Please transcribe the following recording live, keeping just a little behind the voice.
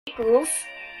Ghouls,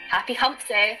 happy hump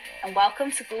day, and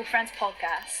welcome to Ghoul Friends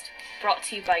Podcast, brought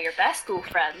to you by your best ghoul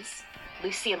friends,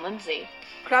 Lucy and Lindsay.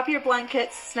 Grab your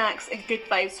blankets, snacks, and good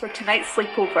vibes for tonight's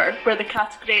sleepover, where the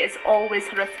category is always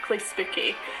horrifically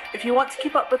spooky. If you want to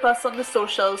keep up with us on the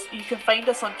socials, you can find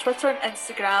us on Twitter and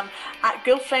Instagram at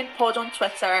GhoulfriendPod on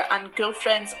Twitter and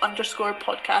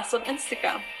Ghoulfriends_podcast on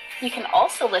Instagram. You can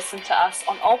also listen to us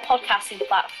on all podcasting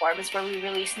platforms where we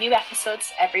release new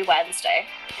episodes every Wednesday.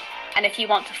 And if you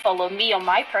want to follow me on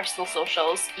my personal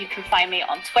socials, you can find me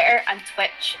on Twitter and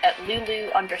Twitch at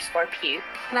Lulu_Pew.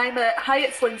 And I'm at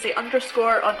HiAt'sLindsay_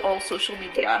 on all social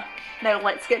media. Now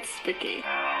let's get spooky.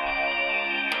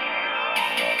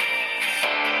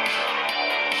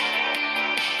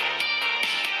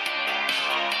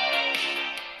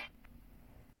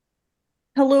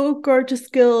 Hello, gorgeous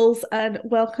ghouls, and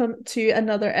welcome to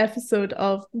another episode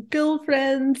of Ghoul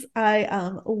Friends. I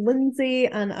am Lindsay,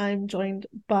 and I'm joined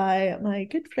by my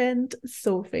good friend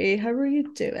Sophie. How are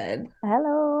you doing?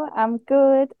 Hello, I'm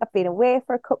good. I've been away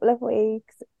for a couple of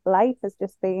weeks. Life has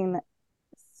just been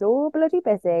so bloody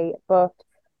busy, but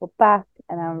we're back,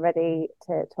 and I'm ready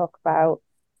to talk about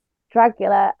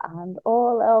Dragula and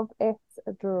all of its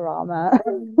drama.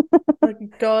 Oh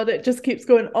God, it just keeps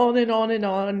going on and on and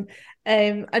on.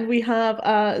 And we have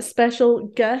a special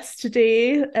guest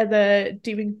today, the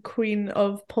demon queen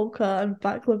of polka and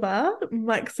baklava,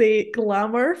 Maxi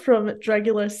Glamour from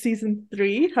Dragula season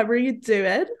 3. How are you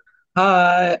doing?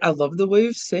 Hi, I love the way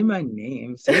you say my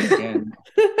name. Say it again.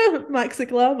 Maxi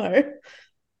Glamour.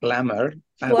 Glamour.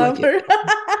 I like Glamour.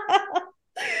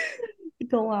 it.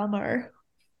 Glamour.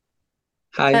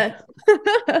 Hi,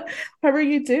 How are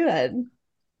you doing?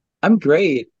 I'm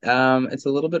great. It's a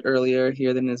little bit earlier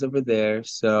here than it is over there,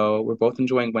 so we're both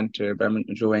enjoying winter, but I'm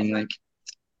enjoying like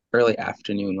early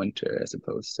afternoon winter as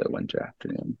opposed to winter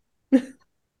afternoon.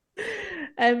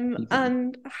 Mhm.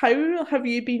 And how have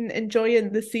you been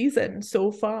enjoying the season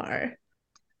so far?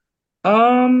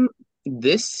 Um,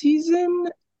 this season,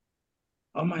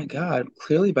 oh my God,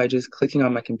 clearly by just clicking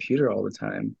on my computer all the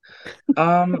time.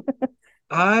 Um,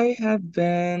 I have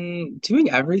been doing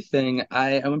everything.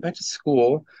 I went back to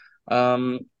school.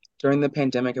 Um, During the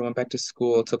pandemic, I went back to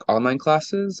school, took online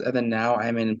classes, and then now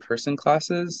I'm in in-person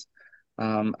classes.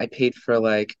 I paid for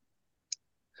like,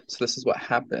 so this is what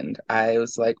happened. I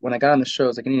was like, when I got on the show, I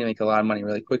was like, I need to make a lot of money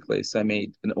really quickly. So I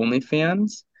made an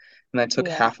OnlyFans, and I took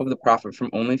Yeah. half of the profit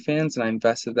from OnlyFans and I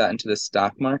invested that into the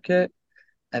stock market.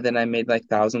 And then I made like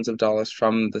thousands of dollars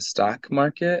from the stock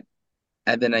market.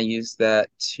 And then I used that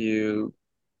to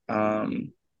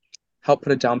um, help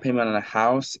put a down payment on a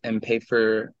house and pay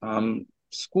for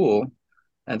school.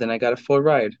 And then I got a full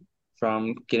ride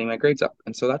from getting my grades up.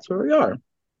 And so that's where we are.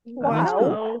 Me too. Wow,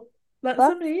 Wow, that's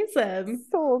that's amazing.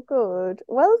 so good.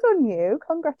 Well done, you.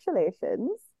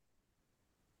 Congratulations.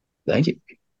 Thank you.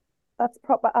 That's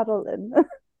proper adulting.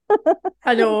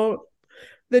 I know,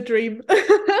 the dream.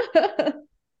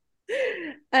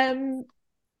 Um,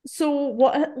 so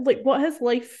what has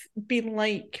life been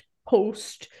like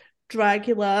post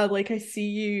Dracula? Like I see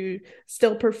you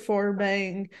still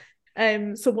performing.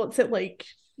 So what's it like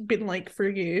been like for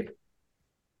you?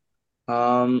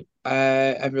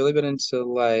 I've really been into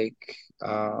like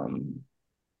um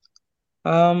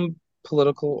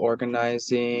political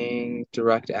organizing,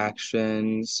 direct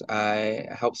actions. I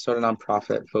helped start a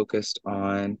nonprofit focused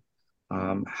on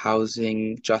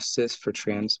housing justice for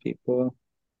trans people.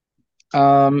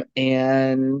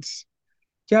 And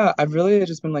yeah, I've really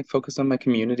just been like focused on my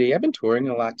community. I've been touring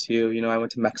a lot too. I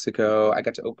went to Mexico. I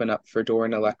got to open up for Dora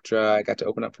and Electra. I got to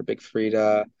open up for Big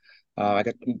Frida. Uh, I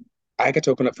got I got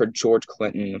to open up for George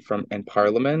Clinton from in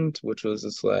Parliament, which was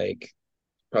just like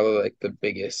probably like the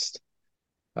biggest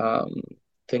um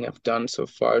thing I've done so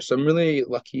far. So I'm really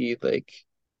lucky like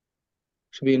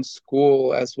to be in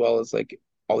school as well as like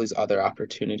all these other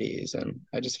opportunities, and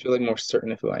I just feel like more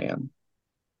certain of who I am.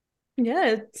 Yeah,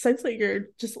 it sounds like you're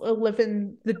just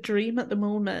living the dream at the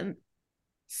moment.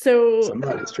 So,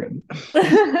 Somebody's dream.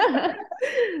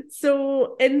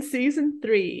 so in season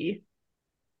 3,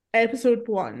 episode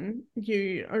 1,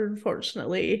 you are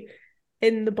unfortunately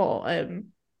in the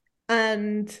bottom,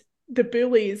 and the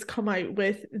bullies come out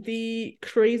with the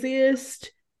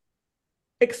craziest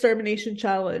extermination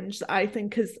challenge that I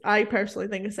personally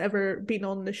think has ever been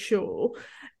on the show.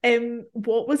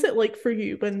 What was it like for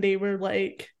you when they were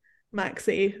like,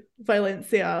 Maxi,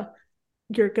 Valencia,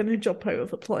 you're gonna jump out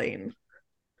of a plane?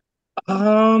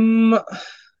 Um,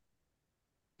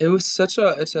 it was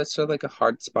it's such a like a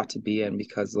hard spot to be in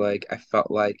because like I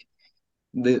felt like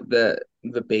the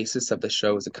basis of the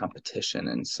show is a competition,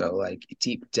 and so like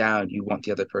deep down you want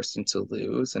the other person to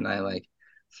lose, and I like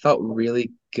felt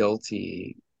really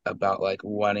guilty about like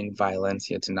wanting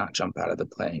Valencia to not jump out of the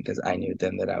plane because I knew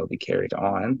then that I would be carried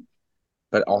on,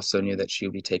 but also knew that she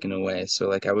would be taken away. So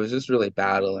like I was just really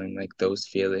battling like those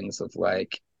feelings of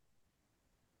like,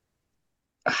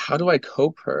 how do I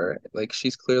cope her? Like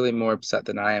she's clearly more upset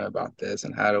than I am about this,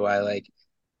 and how do I like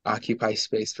occupy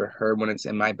space for her when it's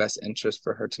in my best interest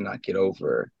for her to not get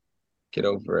over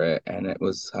it? And it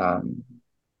was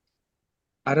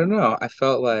I don't know. I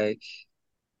felt like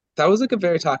that was like a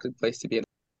very toxic place to be in.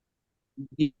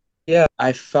 Yeah,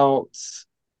 I felt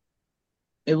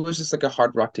it was just like a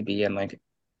hard rock to be in. Like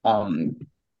on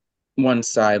one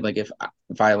side, like if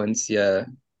Valencia,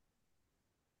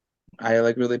 I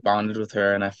like really bonded with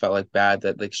her, and I felt like bad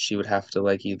that like she would have to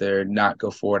like either not go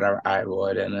forward or I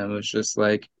would, and it was just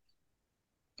like,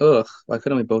 ugh, why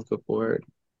couldn't we both go forward?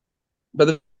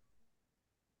 But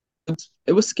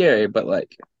it was scary, but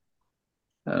like,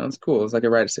 I don't know, it's cool. It's like a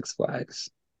ride at Six Flags.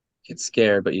 It's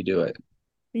scared, but you do it.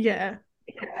 Yeah.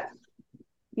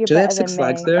 You're Do they have better Six than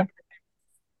Flags me. there?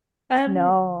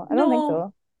 No, I don't think No,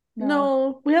 so. No.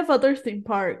 no, we have other theme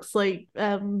parks like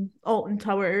Alton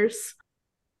Towers.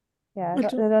 Yeah, I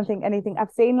don't, I don't think anything.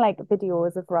 I've seen like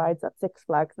videos of rides at Six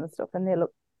Flags and stuff, and they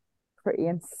look pretty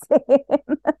insane.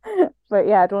 But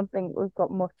yeah, I don't think we've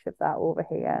got much of that over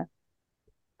here.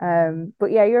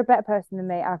 But yeah, you're a better person than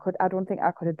me. I don't think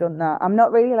I could have done that. I'm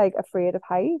not really like afraid of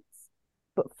heights,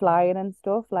 but flying and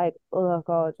stuff, like, oh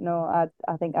God, no,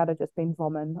 I think I'd have just been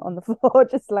vomiting on the floor,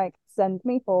 just like send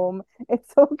me home.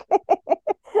 It's okay.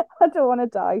 I don't want to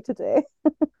die today.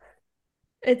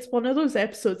 it's one of those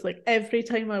episodes, like every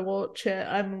time I watch it,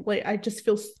 I'm like, I just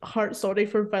feel heart sorry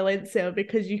for Valencia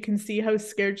because you can see how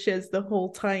scared she is the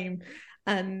whole time.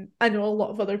 And I know a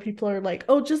lot of other people are like,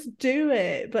 oh, just do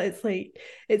it. But it's like,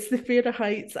 it's the fear of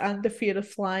heights and the fear of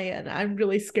flying. I'm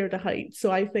really scared of heights.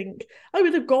 So I think I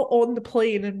would have got on the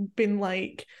plane and been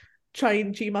like, try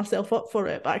and G myself up for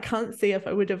it. But I can't say if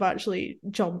I would have actually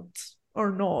jumped or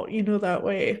not, that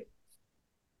way.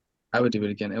 I would do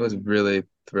it again. It was really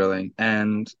thrilling.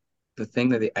 And the thing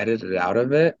that they edited out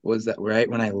of it was that right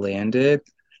when I landed,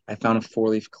 I found a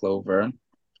four-leaf clover.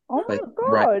 Oh Like my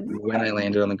right God. when I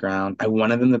landed on the ground. I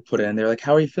wanted them to put it in. They were like,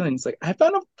 "How are you feeling?" It's like, "I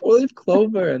found a four-leaf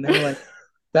clover." And they were like,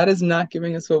 "That is not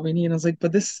giving us what we need." And I was like,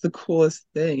 "But this is the coolest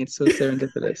thing. It's so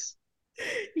serendipitous."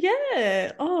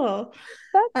 Yeah. Oh.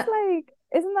 That's Uh, like,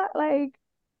 isn't that like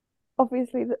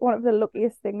obviously one of the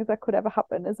luckiest things that could ever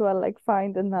happen as well? Like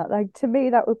finding that, like to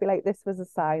me, that would be like this was a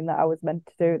sign that I was meant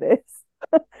to do this.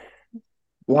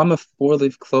 Well, I'm a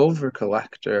four-leaf clover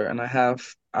collector, and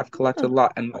I've collected a oh,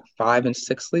 lot, and like five and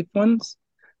six-leaf ones.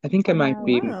 I think I might Wow.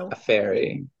 be a wow.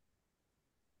 fairy.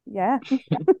 Yeah.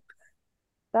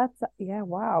 That's yeah,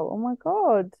 wow. Oh my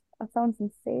God. That sounds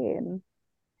insane.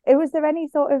 Was there any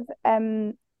sort of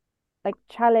like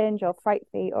challenge or fright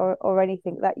feat or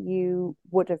anything that you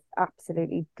would have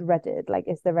absolutely dreaded? Like,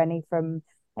 is there any from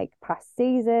like past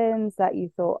seasons that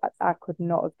you thought I could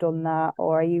not have done that,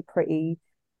 or are you pretty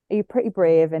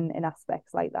brave in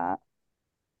aspects like that?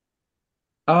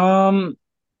 Um,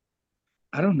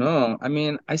 I don't know. I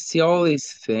mean, I see all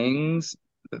these things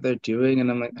that they're doing,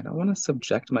 and I'm like, I don't want to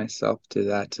subject myself to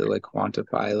that to like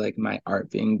quantify like my art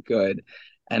being good.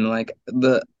 And like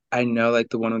I know like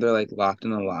the one where they're like locked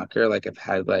in the locker, like I've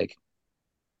had like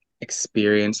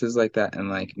experiences like that in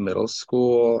like middle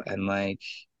school and like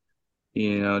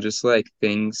just like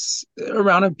things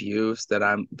around abuse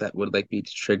that would like be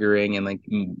triggering and like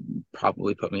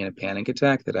probably put me in a panic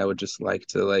attack that I would just like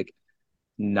to like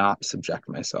not subject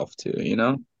myself to, you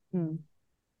know? Hmm.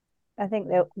 I think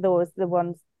those the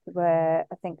ones where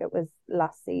I think it was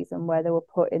last season where they were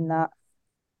put in that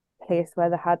place where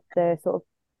they had the sort of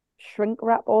shrink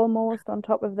wrap almost on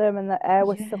top of them and the air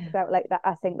was Yeah. sucked out like that.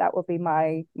 I think that would be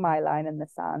my line in the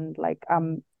sand. Like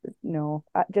no,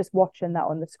 just watching that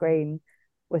on the screen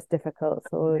was difficult.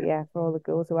 So yeah, for all the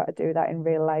girls who had to do that in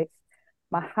real life,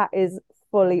 my hat is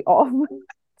fully off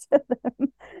to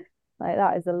them. Like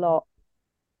that is a lot.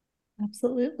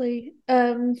 Absolutely.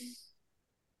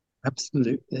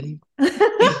 Absolutely.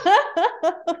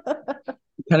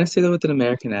 Kind of say that with an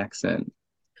American accent.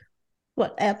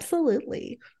 What?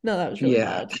 Absolutely. No, that was really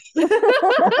Yeah. bad.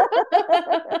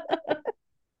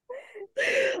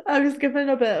 I was given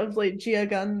a bit of like Gia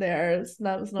Gunn there. So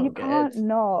that was not good.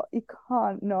 You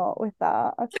can't not with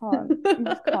that. I can't, you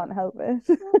just can't help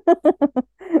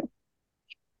it.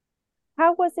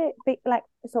 How was it like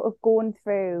sort of going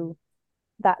through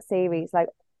that series, like,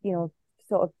 you know,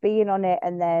 sort of being on it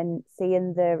and then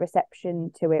seeing the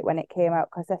reception to it when it came out?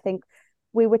 Because I think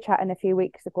we were chatting a few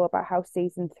weeks ago about how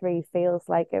season 3 feels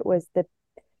like it was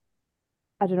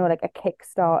I don't know, like a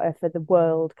Kickstarter for the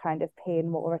world kind of paying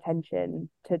more attention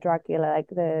to Dracula. Like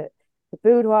the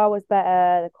boudoir was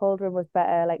better, the cauldron was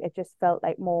better. Like it just felt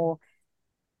like more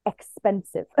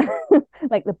expensive.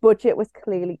 Like the budget was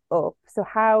clearly up. So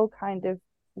how kind of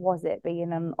was it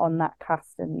being on that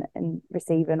cast and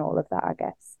receiving all of that, I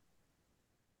guess?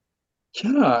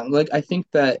 Yeah, like I think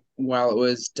that while it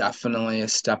was definitely a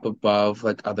step above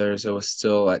like others, it was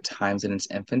still at times in its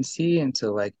infancy, and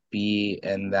to like be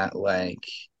in that like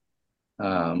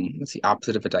what's the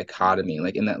opposite of a dichotomy,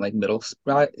 like in that like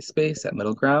space, that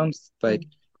middle ground, like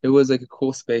it was like a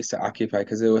cool space to occupy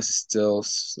because it was still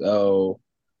so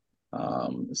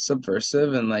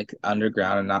subversive and like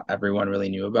underground, and not everyone really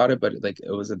knew about it, but like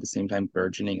it was at the same time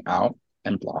burgeoning out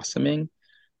and blossoming.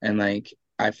 And like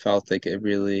I felt like it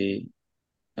really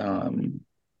um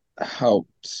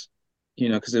helped,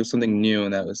 because it was something new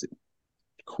and that was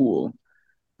cool.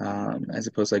 As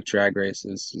opposed to like Drag Race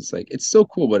is like it's still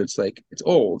cool, but it's like it's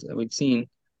old and we've seen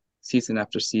season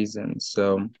after season.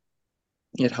 So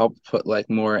it helped put like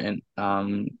more in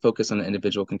focus on the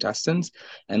individual contestants.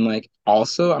 And like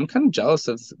also I'm kind of jealous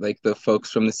of like the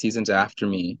folks from the seasons after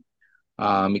me,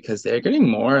 because they're getting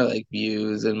more like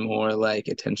views and more like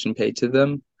attention paid to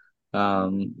them.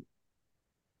 Um,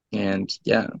 and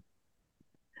yeah.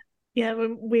 Yeah,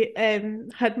 when we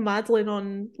had Madeline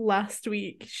on last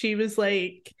week, she was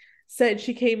like said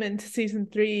she came into season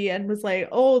 3 and was like,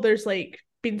 oh, there's like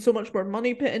been so much more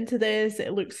money put into this,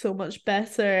 it looks so much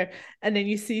better. And then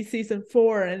you see season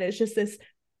 4 and it's just this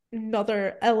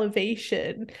another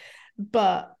elevation.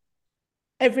 But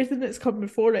everything that's come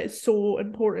before it is so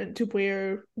important to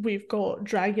where we've got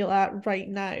Dragula at right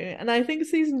now. And I think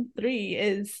season 3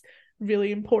 is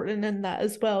really important in that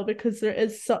as well, because there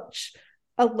is such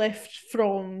a lift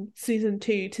from season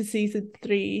 2 to season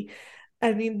 3.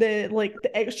 I mean, the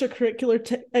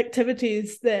extracurricular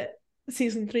activities that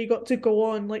season 3 got to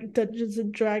go on, like Dungeons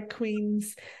and Drag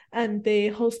Queens and the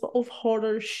Hospital of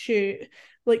Horror shoot,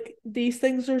 like these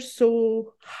things are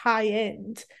so high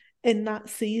end in that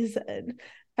season.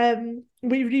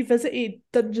 We revisited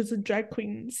Dungeons and Drag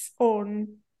Queens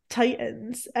on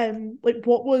Titans. Like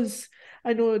what was,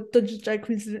 I know Dungeons and Drag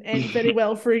Queens didn't end very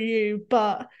well for you,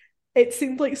 but it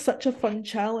seemed like such a fun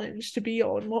challenge to be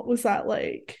on. What was that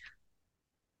like?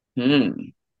 Hmm.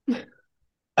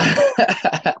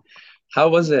 How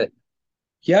was it?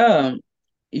 Yeah,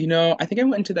 I think I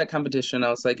went into that competition. I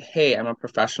was like, hey, I'm a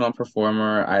professional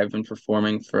performer. I've been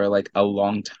performing for like a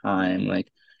long time. Like,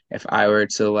 if I were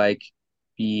to like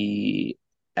be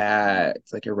at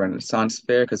like a Renaissance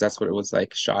fair, because that's what it was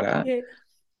like shot at, Yeah.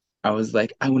 I was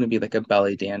like, I want to be like a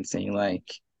belly dancing like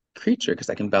creature because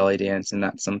I can belly dance, and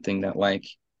that's something that like,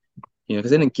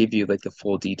 because they didn't give you like the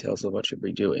full details of what you'll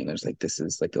be doing. There's like, this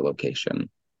is like the location.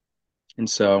 And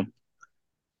so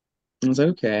I was like,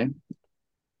 okay,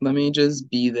 let me just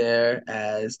be there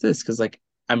as this because like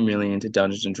I'm really into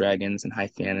Dungeons and Dragons and high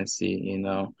fantasy, and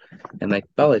like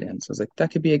belly dance. I was like,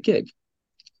 that could be a gig.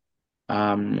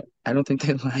 I don't think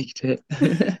they liked it.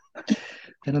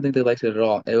 I don't think they liked it at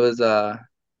all. It was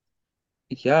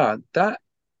yeah, that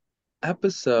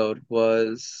episode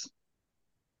was,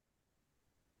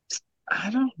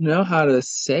 I don't know how to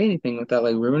say anything without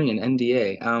like ruining an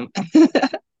NDA.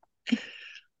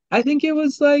 I think it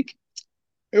was like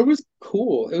it was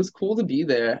cool. It was cool to be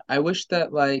there. I wish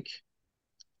I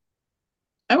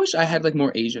had like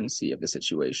more agency of the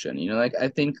situation, like I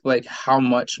think like how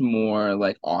much more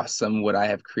like awesome would I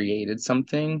have created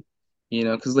something,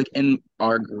 because like in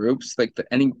our groups, like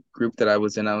any group that I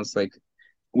was in, I was like,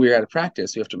 we're at a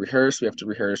practice. We have to rehearse, we have to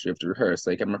rehearse, we have to rehearse.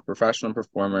 Like I'm a professional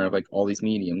performer of like all these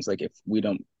mediums. Like if we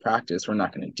don't practice, we're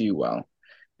not going to do well.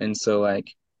 And so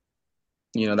like,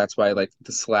 that's why like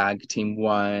the Slag team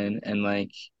won, and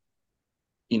like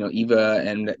Eva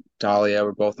and Dahlia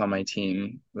were both on my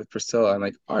team with Priscilla, and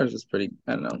like ours was pretty,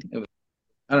 I don't know.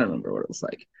 I don't remember what it was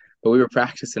like, but we were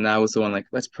practicing. I was the one like,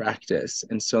 let's practice.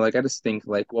 And so like I just think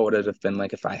like what would it have been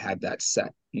like if I had that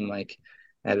set and like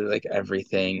had like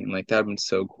everything, and like that would have been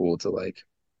so cool to like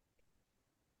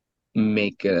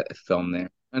make a film there.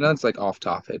 I know it's like off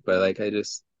topic, but like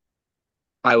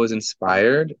I was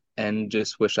inspired and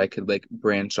just wish I could like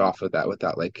branch off of that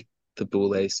without like the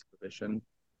Boule supervision.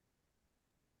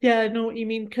 Yeah, I know what you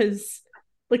mean, because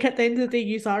like at the end of the day,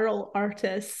 you are all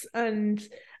artists, and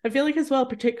I feel like as well,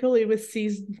 particularly with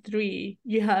season 3,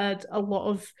 you had a lot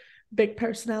of big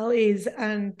personalities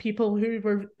and people who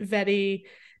were very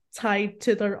tied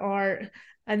to their art,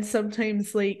 and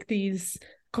sometimes like these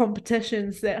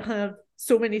competitions that have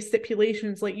so many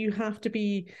stipulations, like you have to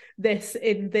be this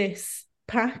in this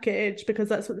package because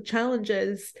that's what the challenge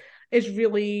is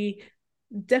really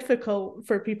difficult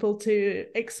for people to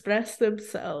express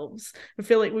themselves. I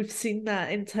feel like we've seen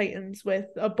that in Titans with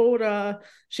Abora.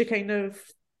 She kind of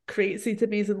creates these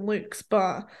amazing looks,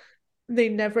 but they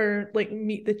never like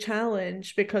meet the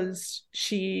challenge because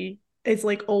she is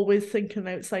like always thinking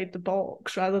outside the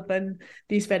box rather than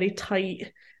these very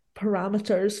tight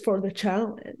parameters for the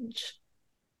challenge.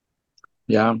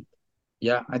 Yeah.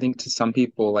 Yeah, I think to some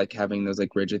people, like having those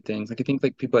like rigid things, like I think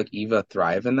like people like Eva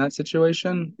thrive in that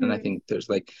situation. And I Mm. think there's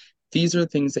like these are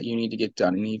things that you need to get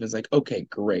done. And Eva's like, okay,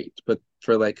 great. But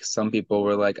for like some people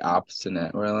we're like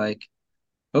obstinate. We're like,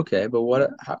 okay, but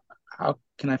how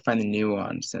can I find the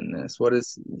nuance in this? What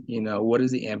is, what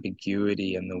is the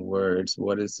ambiguity in the words?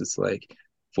 What is this like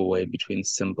void between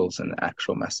symbols and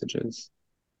actual messages?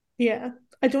 Yeah.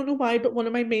 I don't know why, but one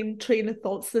of my main train of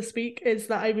thoughts this week is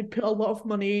that I would put a lot of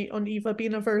money on Eva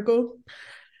being a Virgo.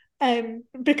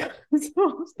 Because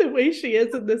of the way she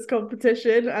is in this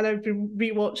competition, and I've been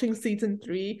rewatching season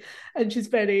 3, and she's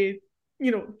very,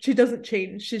 she doesn't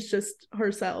change. She's just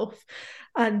herself.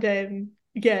 And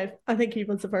yeah, I think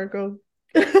Eva's a Virgo.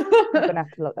 I'm gonna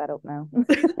have to look that up now.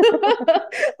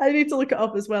 I need to look it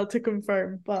up as well to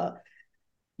confirm, but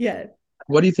yeah.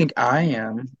 What do you think I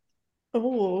am,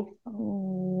 Oh.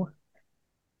 Oh,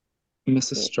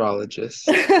 Miss Astrologist?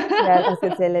 yeah, I was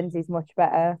gonna say Lindsay's much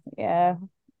better. Yeah,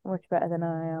 much better than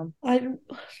I am. I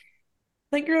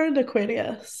think you're an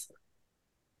Aquarius.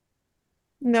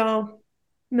 No,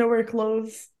 nowhere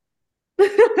close.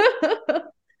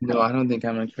 No, I don't think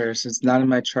I'm an Aquarius. It's not in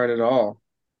my chart at all.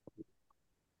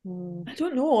 Hmm, I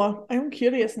don't know. I'm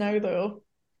curious now, though.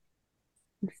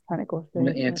 I'm just trying to go I'm through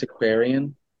an it.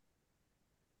 antiquarian,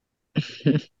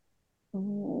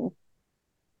 Oh,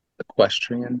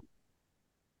 equestrian.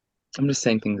 I'm just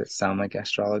saying things that sound like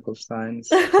astrological signs.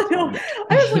 I That's all know. I'm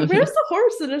I was like, "Where's the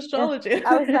horse in yeah. astrology?"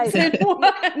 I was like, Say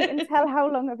you can tell how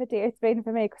long of a day it's been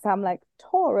for me because I'm like,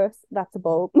 Taurus, that's a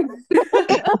bull.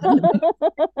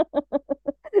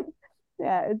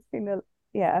 Yeah, it's been a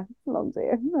long day.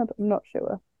 I'm not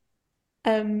sure.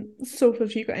 Soph,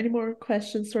 have you got any more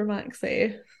questions for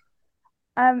Maxie?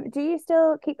 Do you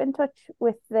still keep in touch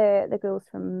with the girls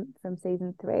from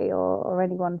season 3 or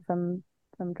anyone from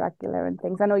Dragula and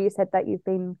things? I know you said that you've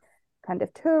been kind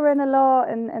of touring a lot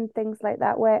and things like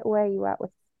that. Where are you at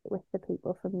with the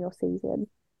people from your season?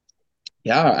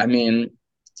 Yeah, I mean,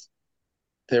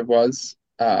 there was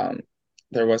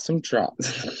some drama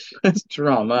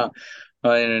drama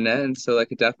on the internet, and so like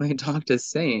I definitely talked to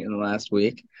Saint in the last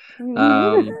week.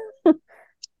 Um,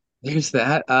 there's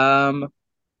that.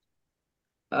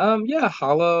 Yeah,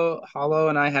 Hollow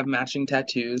and I have matching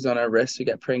tattoos on our wrists. We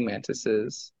got praying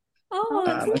mantises. Oh, Oh,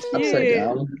 that's It's upside nice. cute.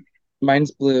 down.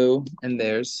 Mine's blue and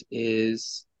theirs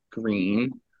is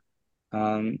green.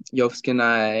 Yovska and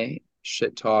I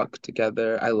shit talk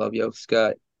together. I love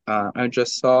Yovska. I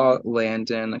just saw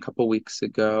Landon a couple weeks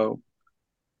ago.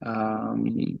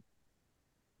 Um,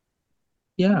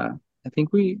 yeah, I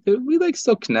think we like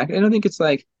still connect. I don't think it's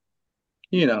like,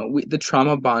 the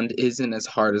trauma bond isn't as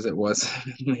hard as it was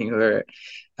when we were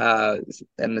uh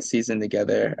in the season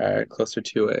together, closer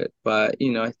to it. But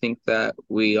I think that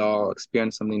we all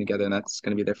experienced something together and that's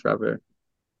gonna be there forever.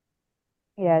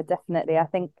 Yeah, definitely. I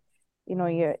think,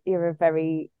 you're a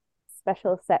very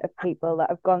special set of people that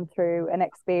have gone through an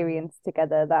experience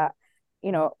together that,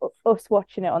 us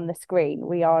watching it on the screen,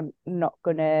 we are not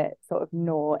gonna sort of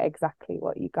know exactly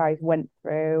what you guys went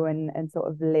through and sort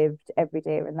of lived every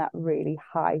day in that really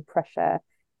high pressure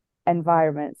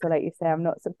environment. So like you say, I'm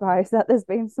not surprised that there's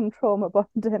been some trauma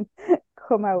bonding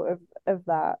come out of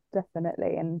that,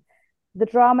 definitely. And the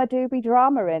drama do be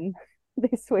drama in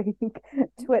this week.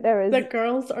 Twitter is The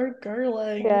girls are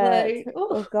girling. yeah, Like, oh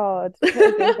oh. God,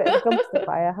 Twitter's been a bit of a dumpster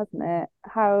fire, hasn't it?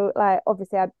 How like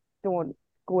obviously I don't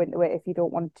go into it if you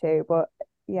don't want to, but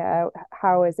yeah,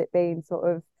 how has it been sort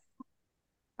of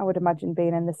I would imagine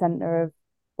being in the center of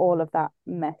all of that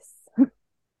mess.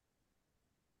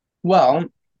 Well,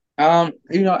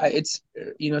 it's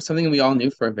something we all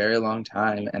knew for a very long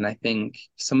time, and I think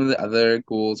some of the other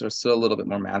ghouls are still a little bit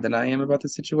more mad than I am about the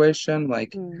situation.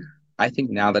 Like, Mm. I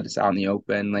think now that it's out in the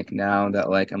open, like now that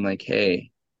like I'm like, hey,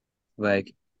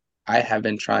 like I have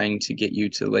been trying to get you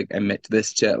to like admit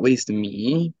this to at least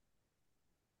me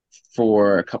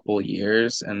for a couple of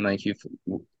years, and like you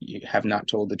have not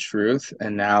told the truth,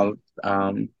 and now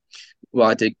well,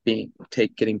 I did being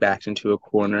take getting backed into a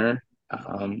corner.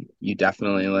 You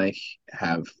definitely like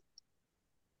have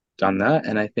done that,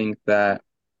 and I think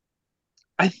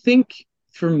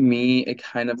for me it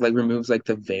kind of like removes like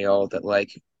the veil that like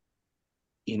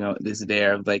is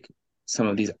there of like some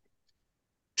of these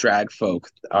drag folk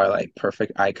are like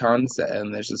perfect icons,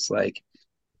 and there's just like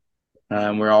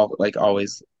We're all like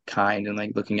always kind and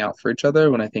like looking out for each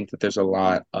other, when I think that there's a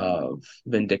lot of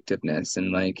vindictiveness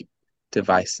and like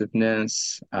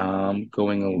divisiveness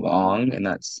going along, and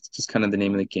that's just kind of the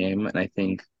name of the game. And I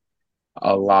think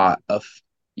a lot of,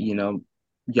 you know,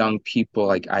 young people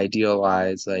like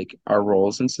idealize like our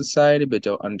roles in society, but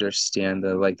don't understand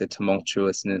the like the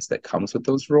tumultuousness that comes with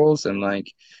those roles, and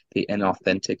like the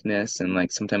inauthenticness and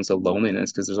like sometimes the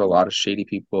loneliness, because there's a lot of shady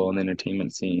people in the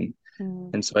entertainment scene.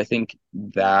 Mm. And so I think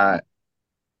that,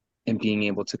 and being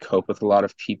able to cope with a lot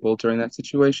of people during that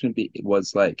situation, it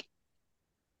was like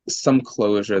some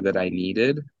closure that I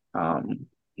needed. And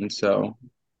so,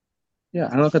 yeah, I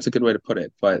don't know if that's a good way to put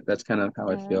it, but that's kind of how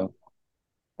I Yeah. feel.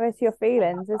 But it's your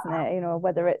feelings, isn't it? You know,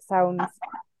 whether it sounds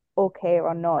okay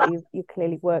or not, you're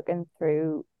clearly working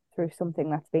through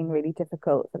something that's been really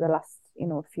difficult for the last,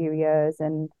 few years.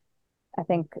 And I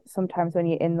think sometimes when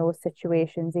you're in those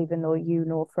situations, even though you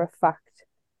know for a fact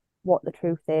what the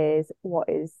truth is, what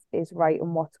is right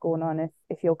and what's going on,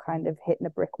 if you're kind of hitting a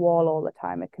brick wall all the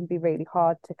time, it can be really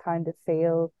hard to kind of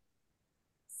feel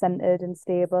centered and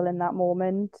stable in that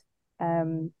moment.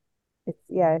 Um,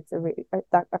 it's a really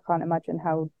that I can't imagine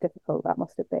how difficult that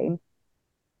must have been.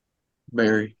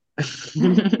 Very.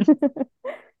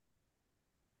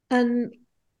 And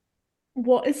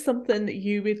what is something that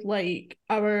you would like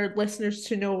our listeners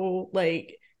to know,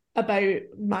 like about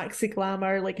Maxi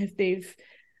Glamour? Like if they've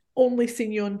only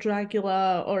seen you on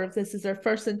Dragula, or if this is their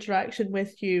first interaction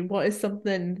with you, what is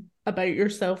something about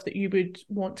yourself that you would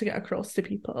want to get across to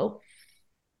people?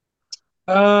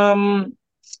 Um,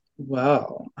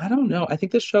 well, I don't know. I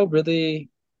think it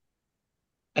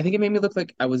made me look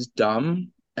like I was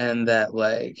dumb, and that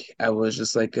like I was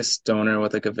just like a stoner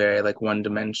with like a very like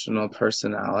one-dimensional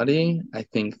personality. I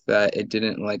think that it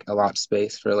didn't like allot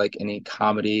space for like any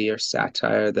comedy or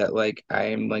satire that like I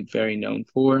am like very known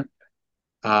for.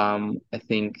 I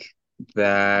think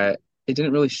that it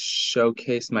didn't really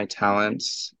showcase my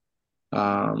talents.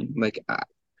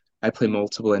 I play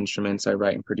multiple instruments. I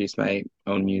write and produce my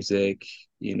own music.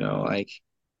 Like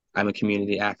I'm a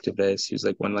community activist who's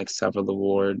like won like several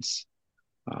awards.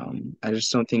 I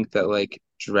just don't think that like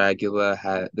Dragula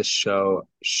had the show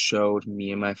showed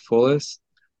me in my fullest.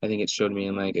 I think it showed me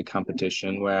in like a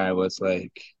competition where I was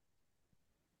like,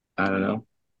 I don't know,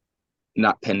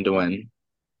 not pinned to win.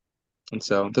 And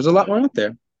so there's a lot more out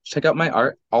there. Check out my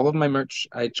art. All of my merch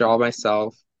I draw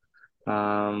myself.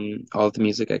 All of the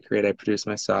music I create, I produce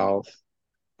myself.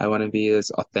 I want to be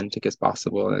as authentic as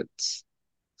possible. It's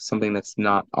something that's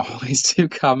not always too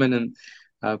common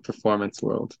in performance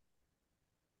world.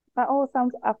 That all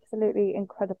sounds absolutely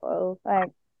incredible.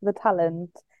 Like the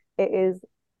talent, it is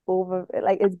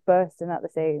like it's bursting at the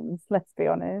seams, let's be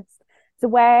honest. So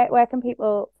where can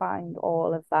people find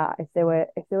all of that? If they were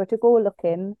to go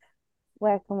looking,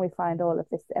 where can we find all of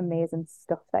this amazing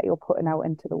stuff that you're putting out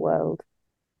into the world?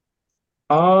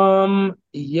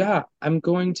 Yeah, I'm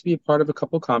going to be a part of a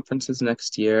couple conferences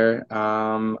next year.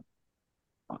 I'm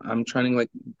trying to like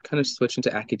kind of switch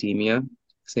into academia.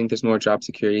 I think there's more job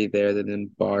security there than in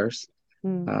bars.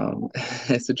 Mm.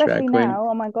 As a drag Especially queen. now,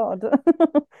 oh my God.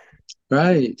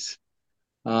 Right.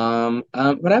 But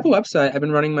I have a website. I've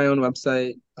been running my own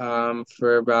website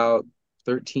for about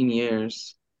 13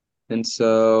 years. And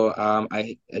so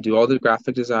I do all the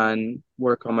graphic design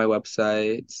work on my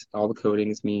website. All the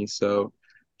coding is me. So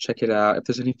check it out. If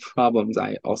there's any problems,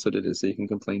 I also did it, so you can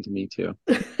complain to me too.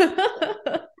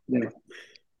 Yeah.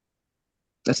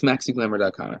 That's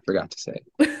maxiglamour.com. I forgot to say.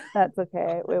 That's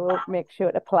okay. We will make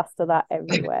sure to plaster that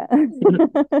everywhere.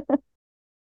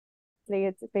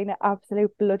 It's been an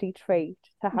absolute bloody treat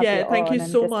to have you Yeah, thank you on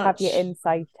and so just have your much.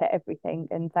 insight to everything.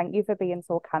 And thank you for being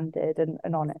so candid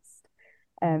and honest.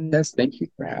 Yes, thank you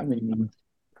for having me.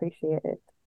 Appreciate it.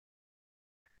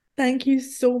 Thank you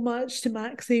so much to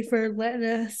Maxi for letting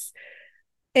us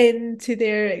into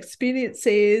their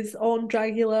experiences on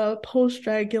Dragula, post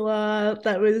Dragula.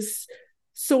 That was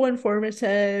so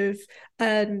informative.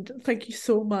 And thank you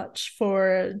so much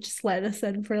for just letting us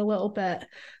in for a little bit.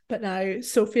 But now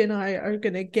Sophie and I are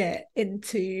going to get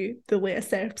into the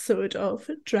latest episode of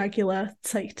Dragula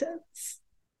Titans.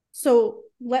 So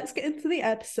let's get into the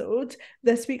episode.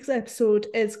 This week's episode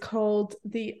is called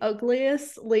The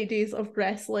Ugliest Ladies of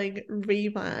Wrestling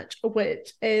Rematch,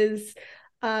 which is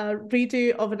a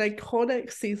redo of an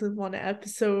iconic season 1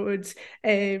 episode,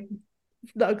 The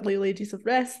Ugly Ladies of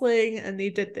Wrestling, and they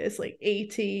did this like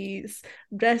 80s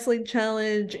wrestling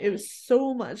challenge. It was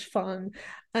so much fun,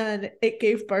 and it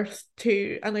gave birth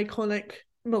to an iconic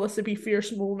Melissa B.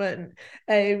 Fierce moment.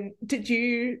 Did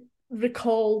you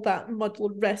recall that mud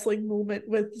wrestling moment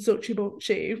with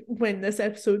Xochitl when this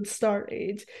episode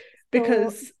started? So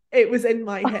Because it was in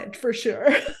my head for sure.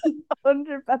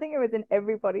 100. I think it was in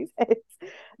everybody's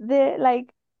heads. The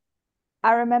like,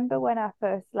 I remember when I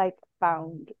first like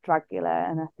found Dracula,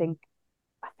 and I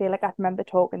feel like I remember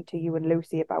talking to you and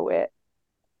Lucy about it.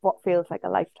 What feels like a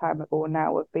lifetime ago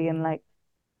now, of being like,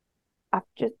 I've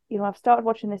just, I've started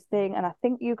watching this thing, and I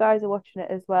think you guys are watching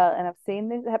it as well. And I've seen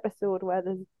this episode where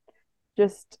there's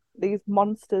just these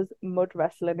monsters mud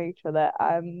wrestling each other,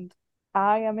 and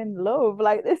I am in love.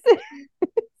 Like this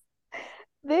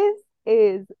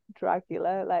is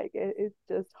Dracula. Like it's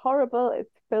just horrible.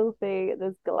 It's filthy.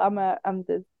 There's glamour, and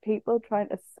there's people trying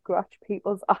to scratch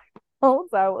people's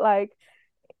eyeballs out. Like,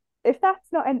 if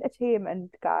that's not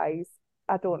entertainment, guys,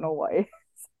 I don't know what is.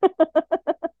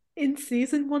 In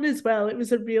season 1 as well, it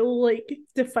was a real like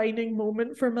defining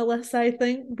moment for Melissa, I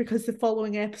think, because the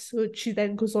following episode she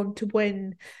then goes on to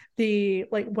win the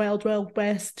like Wild Wild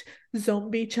West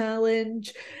zombie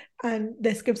challenge, and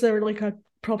this gives her like a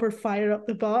proper fire up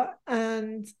the butt.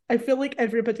 And I feel like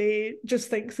everybody just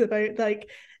thinks about like,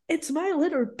 it's my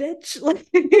little bitch. Like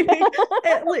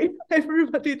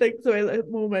everybody thinks about that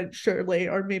moment, surely,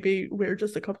 or maybe we're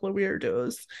just a couple of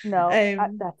weirdos. No,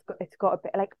 it's got a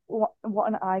bit like what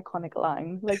an iconic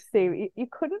line. Like, see, you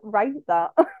couldn't write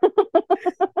that.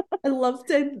 I loved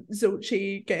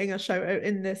Xochitl getting a shout out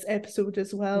in this episode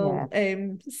as well.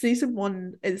 Season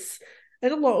 1 is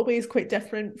in a lot of ways quite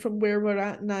different from where we're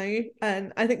at now,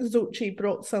 and I think Xochitl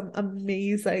brought some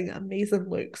amazing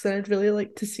looks, and I'd really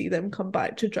like to see them come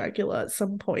back to Dracula at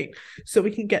some point so we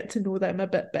can get to know them a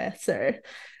bit better.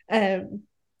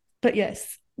 But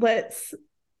yes, let's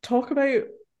talk about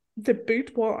the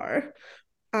boudoir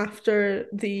after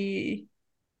the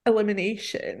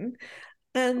elimination.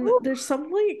 And there's some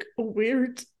like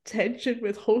weird tension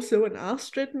with Hoso and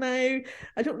Astrid now.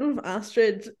 I don't know if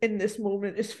Astrid in this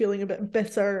moment is feeling a bit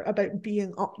bitter about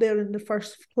being up there in the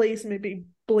first place, maybe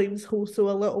blames Hoso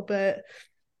a little bit.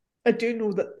 I do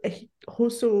know that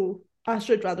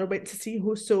Astrid rather went to see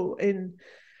Hoso in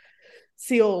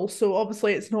Seoul, so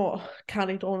obviously it's not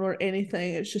carried on or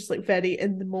anything, it's just like very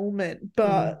in the moment,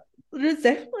 but there's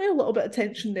definitely a little bit of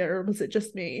tension there, or was it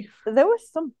just me? There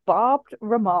was some barbed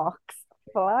remarks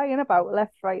flying about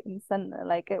left, right, and centre.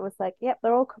 Like, it was like, yep,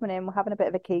 they're all coming in, we're having a bit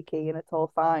of a kiki, and it's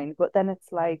all fine. But then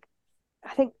it's like,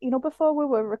 I think, before we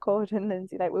were recording,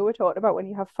 Lindsay, like, we were talking about when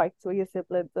you have fights with your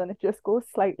siblings and it just goes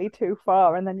slightly too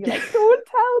far, and then you're like, don't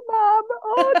tell mum,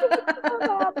 don't tell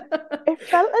mum. It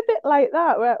felt a bit like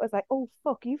that, where it was like, oh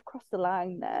fuck, you've crossed the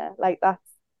line there. Like, that's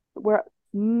where,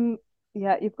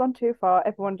 yeah, you've gone too far.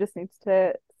 Everyone just needs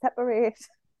to separate,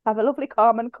 have a lovely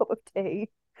calm cup of tea,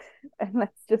 and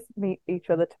let's just meet each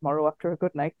other tomorrow after a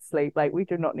good night's sleep. Like, we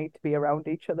do not need to be around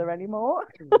each other anymore.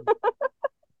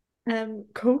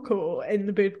 Coco in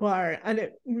the boudoir, and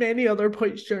at many other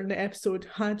points during the episode,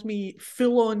 had me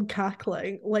full on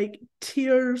cackling, like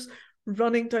tears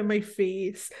running down my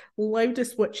face,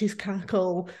 loudest witch's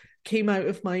cackle came out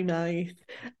of my mouth.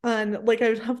 And like, I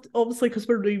would have to, obviously, because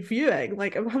we're reviewing,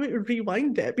 like, I'm having to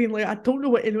rewind it, being like, I don't know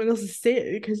what anyone else is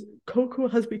saying, because Coco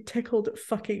has me tickled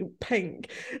fucking pink.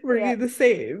 Were you the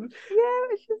same? Yeah,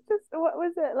 it's just what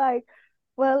was it like?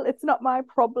 Well, it's not my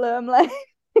problem. Like,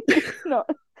 it's not.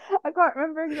 I can't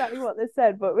remember exactly what they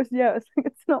said, but it was it's like,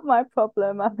 it's not my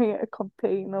problem. I'm here to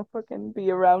complain or fucking be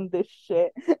around this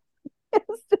shit.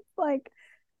 It's just like,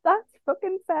 that's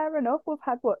fucking fair enough. We've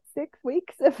had 6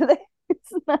 weeks of this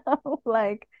now.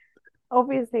 Like,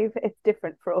 obviously it's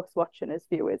different for us watching as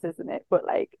viewers, isn't it? But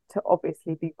like, to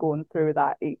obviously be going through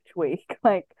that each week,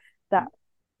 like that,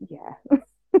 yeah.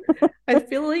 I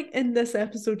feel like in this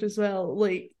episode as well,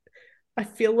 like, I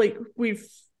feel like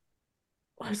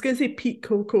I was going to say peak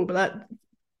Coco, but that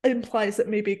implies that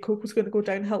maybe Coco's going to go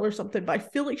downhill or something. But I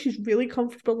feel like she's really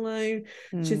comfortable now.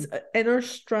 She's in her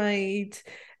stride.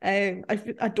 I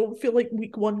don't feel like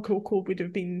week 1 Coco would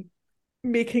have been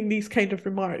making these kind of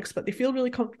remarks, but they feel really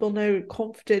comfortable now,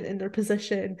 confident in their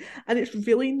position, and it's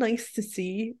really nice to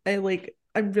see.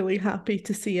 I'm really happy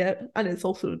to see it, and it's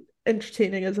also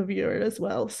entertaining as a viewer as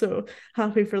well. So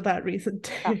happy for that reason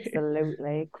too.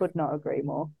 Absolutely, could not agree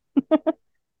more.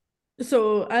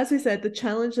 So, as we said, the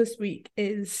challenge this week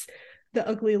is the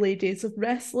Ugly Ladies of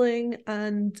Wrestling,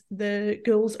 and the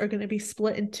girls are going to be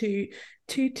split into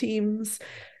 2 teams,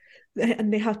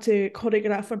 and they have to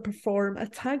choreograph and perform a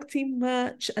tag team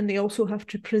match, and they also have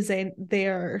to present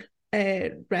their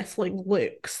wrestling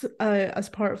looks as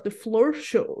part of the floor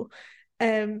show.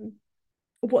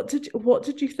 What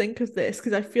did you think of this?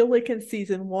 Because I feel like in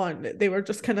season 1 they were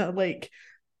just kind of like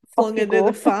flung into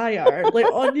the fire,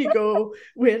 like, on you go.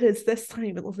 Whereas this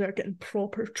time they're getting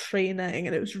proper training,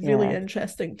 and it was really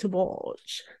interesting to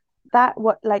watch. I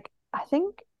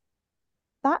think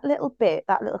that little bit,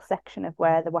 that little section of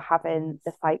where they were having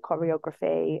the fight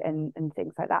choreography and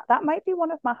things like that, that might be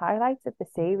one of my highlights of the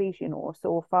series, you know,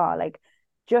 so far. Like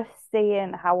just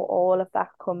seeing how all of that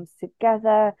comes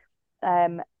together,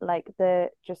 like the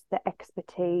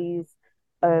expertise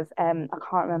of I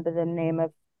can't remember the name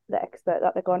of the expert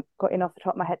that they're got in off the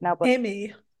top of my head now, but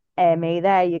Emmy.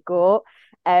 There you go.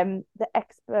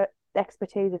 The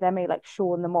expertise of Emmy, like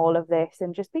showing them all of this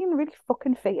and just being really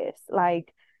fucking fierce.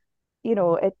 Like, you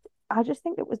know, I just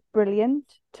think it was brilliant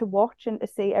to watch and to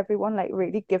see everyone like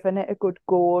really giving it a good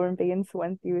go and being so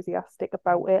enthusiastic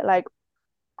about it. Like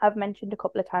I've mentioned a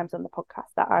couple of times on the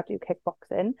podcast that I do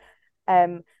kickboxing.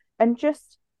 And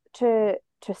just to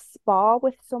spar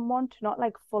with someone, to not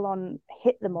like full on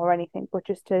hit them or anything, but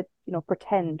just to, you know,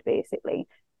 pretend basically.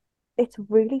 It's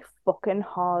really fucking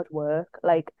hard work.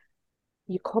 Like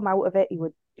you come out of it, you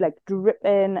would like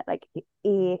dripping, like you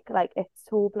ache, like it's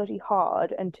so bloody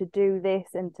hard. And to do this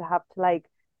and to have to like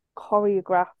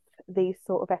choreograph these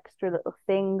sort of extra little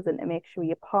things and to make sure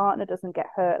your partner doesn't get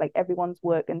hurt, like everyone's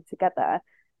working together,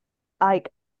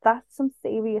 like that's some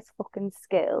serious fucking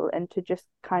skill. And to just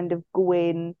kind of go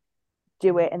in,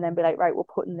 do it, and then be like, right, we're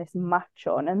putting this match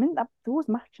on. I mean, those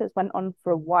matches went on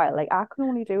for a while. Like I can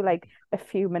only do like a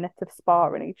few minutes of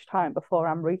sparring each time before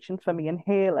I'm reaching for my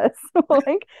inhaler. So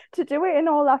like to do it in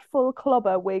all that full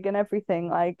clubber wig and everything,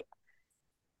 like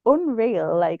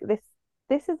unreal. Like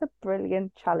this is a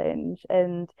brilliant challenge.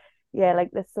 And yeah,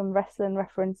 like there's some wrestling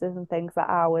references and things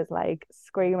that I was like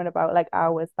screaming about. Like I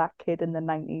was that kid in the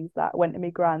 90s that went to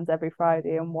my grand's every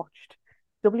Friday and watched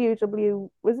was it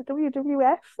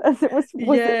WWF as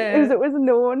Yeah. it was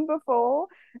known before.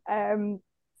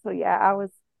 So yeah, I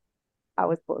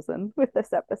was buzzing with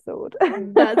this episode.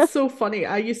 That's so funny.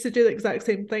 I used to do the exact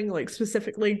same thing, like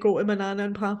specifically go to my Nana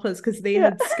and Papa's because they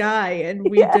had Sky and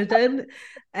we didn't.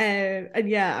 And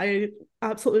yeah, I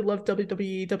absolutely loved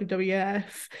WWE,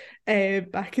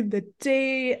 WWF back in the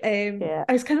day.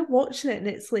 I was kind of watching it and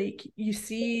it's like you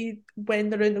see when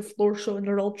they're in the floor show and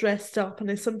they're all dressed up,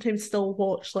 and I sometimes still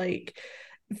watch like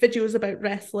videos about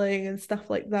wrestling and stuff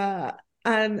like that.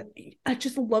 And I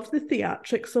just love the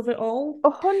theatrics of it all.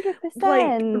 100%.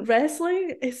 Like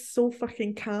wrestling is so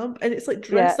fucking camp, and it's like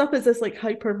dressed up as this like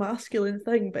hyper masculine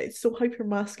thing, but it's so hyper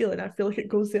masculine. I feel like it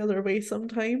goes the other way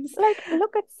sometimes. Like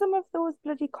look at some of those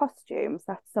bloody costumes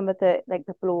that some of the like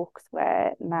the blokes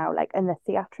wear now, like, and the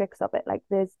theatrics of it. Like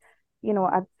there's, you know,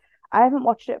 I haven't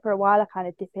watched it for a while. I kind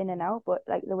of dip in and out, but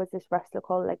like there was this wrestler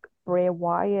called like Bray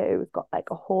Wyatt who's got like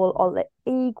a whole all the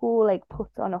ego, like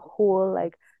puts on a whole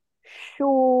like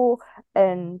show,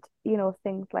 and you know,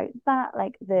 things like that.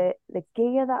 Like the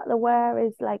gear that they wear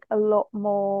is like a lot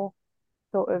more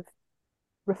sort of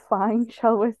refined,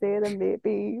 shall we say, than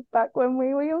maybe back when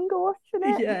we were younger watching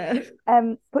it. Yeah.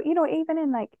 But you know, even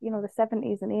in like, you know, the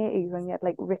 70s and 80s when you had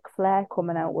like Ric Flair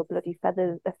coming out with bloody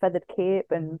a feathered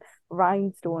cape and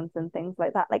rhinestones and things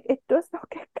like that, like it does not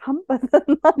get camper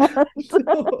than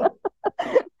that.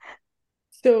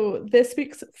 So this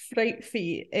week's Fright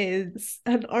Feet is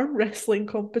an arm wrestling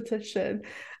competition,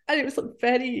 and it was like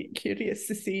very curious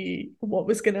to see what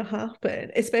was going to happen,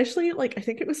 especially like I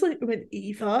think it was like when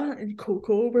Eva and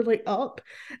Coco were like up,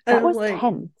 and that was like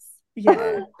tense.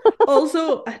 Yeah.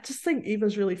 Also, I just think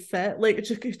Eva's really fit. Like,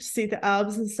 just could see the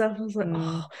abs and stuff. I was like,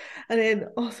 oh. And then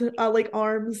also, I like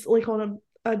arms, like on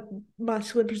a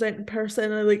masculine presenting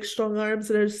person. I like strong arms,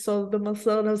 and I just saw the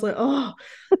muscle, and I was like, oh,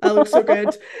 I look so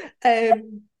good.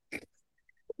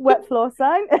 Wet floor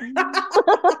sign.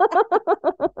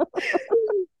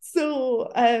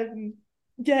 So,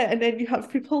 yeah, and then you have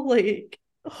people like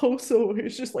Hoso,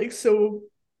 who's just like so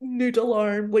noodle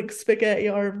arm, like spaghetti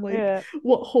arm, like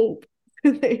what hope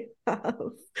do they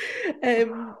have?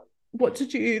 What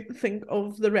did you think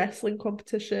of the wrestling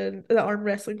competition, the arm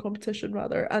wrestling competition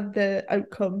rather, and the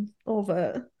outcome of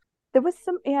it? There was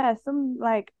some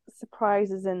like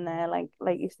surprises in there, like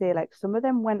you say, like some of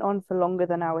them went on for longer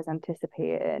than I was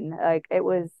anticipating. Like it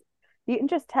was, you can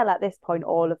just tell at this point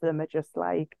all of them are just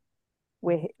like,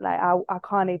 I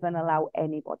can't even allow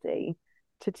anybody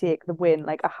to take the win.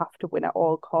 Like I have to win at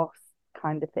all costs,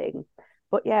 kind of thing.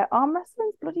 But yeah, arm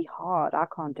wrestling's bloody hard. I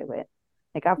can't do it.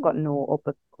 Like I've got no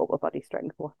upper body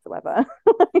strength whatsoever.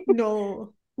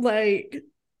 No, like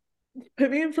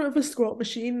put me in front of a squat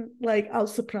machine, like I'll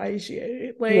surprise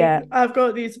you. Like I've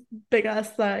got these big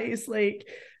ass thighs, like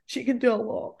she can do a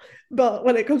lot. But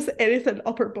when it comes to anything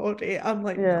upper body, I'm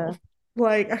like, no.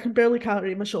 Like I can barely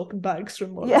carry my shopping bags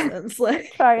from Morrison's.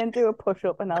 Like try and do a push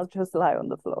up and I'll just lie on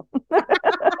the floor.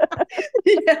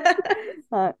 Yeah.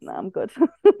 No, I'm good.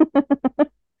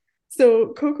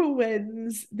 So Coco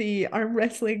wins the arm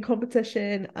wrestling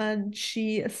competition and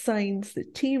she assigns the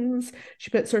teams. She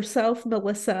puts herself,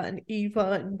 Melissa, and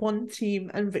Eva in one team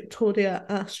and Victoria,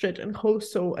 Astrid, and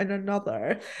Hoso in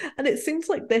another. And it seems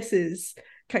like this is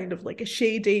kind of like a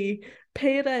shady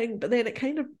pairing, but then it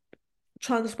kind of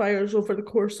transpires over the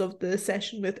course of the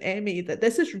session with Emmy that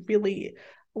this is really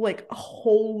like a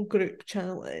whole group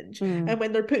challenge. And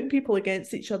when they're putting people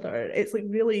against each other, it's like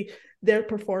really their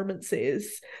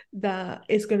performances that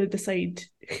is going to decide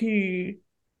who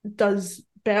does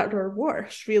better or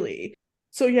worse, really.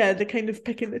 So yeah, the kind of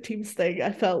picking the teams thing,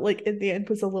 I felt like in the end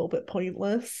was a little bit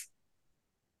pointless.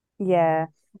 Yeah,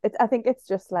 I think it's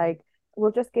just like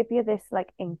we'll just give you this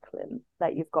like inkling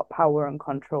that you've got power and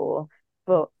control,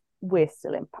 but we're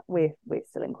still in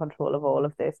control of all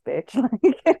of this, bitch.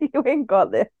 Like you ain't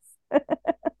got this.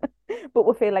 But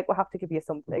we feel like we have to give you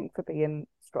something for being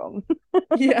strong.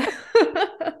 Yeah.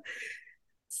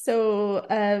 So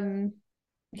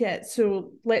yeah,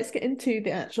 so let's get into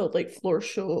the actual like floor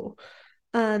show.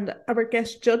 And our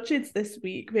guest judges this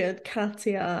week, we had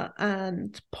Katia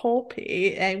and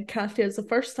Poppy. Katia is a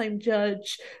first-time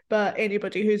judge, but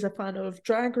anybody who's a fan of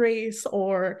Drag Race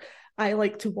or I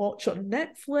like to watch on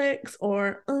Netflix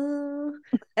or from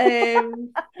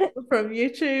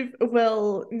YouTube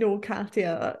will know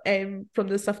Katia from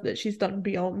the stuff that she's done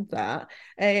beyond that.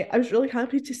 I was really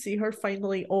happy to see her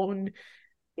finally on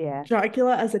Yeah.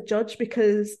 Dragula as a judge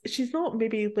because she's not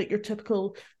maybe like your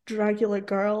typical Dragula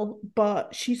girl,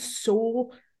 but she's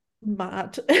so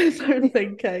mad is her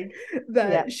thinking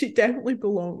that she definitely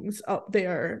belongs up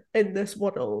there in this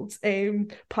world,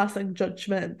 passing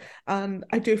judgment. And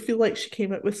I do feel like she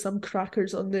came out with some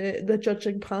crackers on the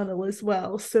judging panel as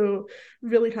well. So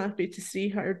really happy to see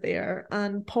her there.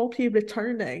 And Poppy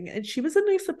returning, and she was a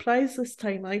nice surprise this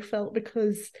time, I felt,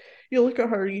 because you look at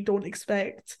her, you don't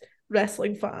expect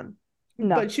wrestling fan,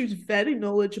 No. but she was very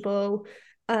knowledgeable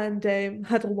and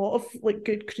had a lot of like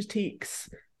good critiques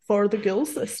for the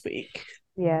girls this week.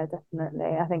 Yeah,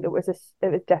 definitely. I think it was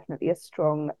definitely a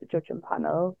strong judging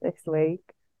panel this week.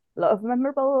 A lot of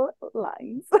memorable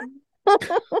lines.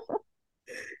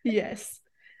 Yes.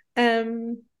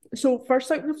 So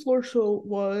first out in the floor show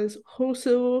was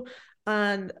Hoso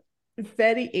and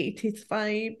very 80s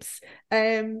vibes.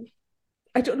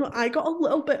 I don't know, I got a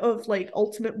little bit of like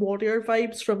Ultimate Warrior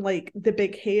vibes from like the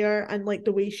big hair and like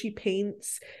the way she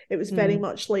paints. It was very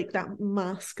much like that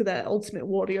mask that Ultimate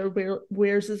Warrior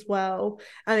wears as well.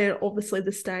 And then obviously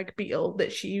the stag beetle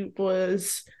that she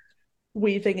was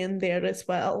weaving in there as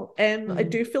well. I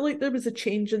do feel like there was a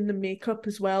change in the makeup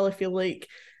as well. I feel like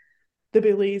the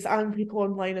bullies and people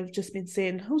online have just been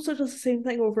saying, oh, so does the same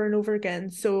thing over and over again.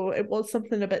 So it was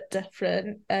something a bit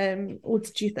different. What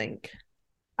did you think?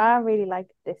 I really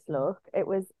liked this look.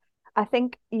 I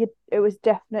think it was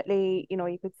definitely,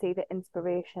 you could see the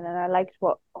inspiration, and I liked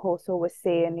what Hoso was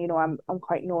saying. I'm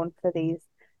quite known for these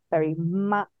very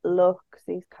matte looks,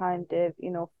 these kind of,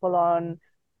 full on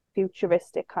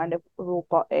futuristic kind of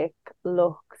robotic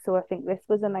look. So I think this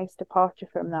was a nice departure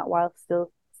from that while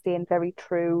still staying very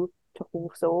true to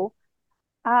Hoso.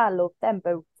 I love them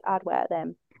boots. I'd wear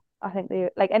them. I think they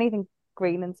like anything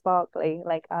green and sparkly.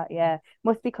 Like, yeah,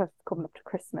 must be because it's coming up to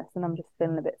Christmas and I'm just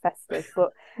feeling a bit festive.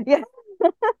 But yeah,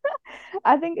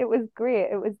 I think it was great.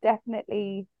 It was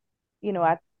definitely,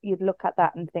 you'd look at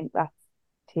that and think that's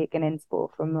taken inspo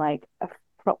from like a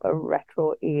proper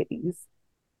retro 80s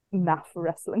naff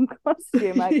wrestling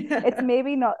costume. Like, it's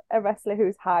maybe not a wrestler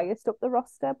who's highest up the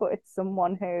roster, but it's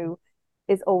someone who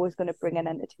is always going to bring an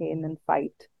entertaining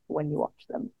fight when you watch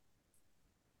them.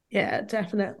 Yeah,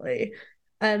 definitely.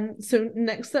 So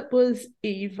next up was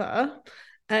Eva.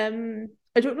 I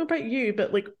don't know about you,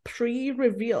 but like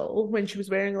pre-reveal when she was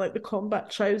wearing like the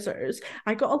combat trousers,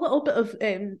 I got a little bit of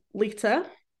Lita.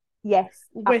 Yes,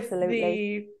 with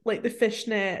absolutely. the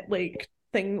fishnet like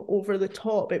thing over the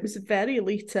top. It was very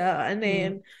Lita, and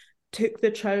then took the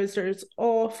trousers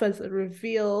off as a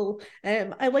reveal.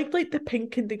 I liked like the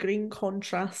pink and the green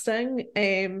contrasting.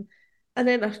 And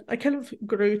then I kind of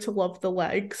grew to love the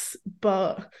legs,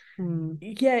 but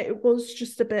yeah, it was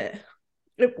just a bit.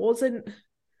 It wasn't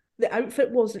the outfit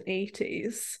wasn't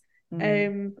 80s.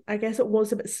 I guess it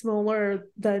was a bit smaller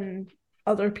than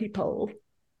other people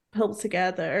pulled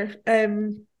together.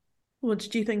 What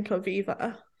did you think of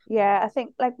Eva? Yeah, I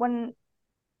think like when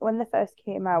they first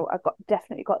came out, I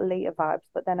definitely got Lita vibes,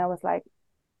 but then I was like,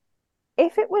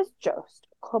 if it was just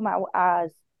come out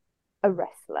as a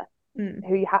wrestler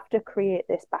who you have to create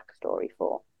this backstory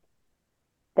for,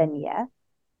 then yeah.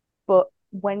 But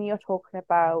when you're talking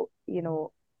about,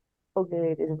 ugly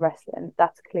ladies of wrestling,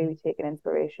 that's clearly taken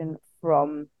inspiration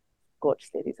from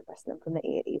Gorgeous Ladies of Wrestling from the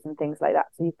 80s and things like that.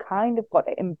 So you kind of got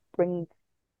it and bring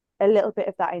a little bit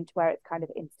of that into where it's kind of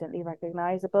instantly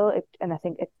recognizable. And I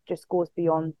think it just goes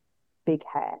beyond big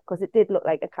hair, because it did look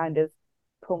like a kind of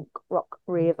punk rock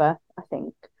raver, I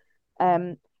think.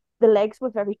 The legs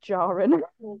were very jarring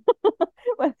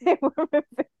when they were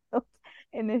revealed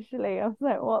initially. I was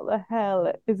like, what the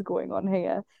hell is going on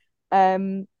here?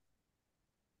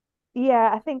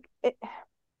 Yeah, I think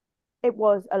it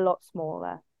was a lot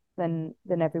smaller than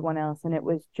everyone else, and it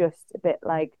was just a bit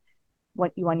like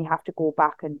when you have to go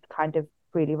back and kind of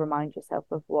really remind yourself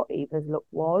of what Eva's look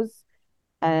was.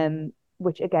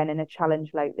 Which again, in a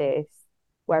challenge like this,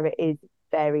 where it is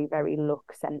very, very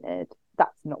look centered,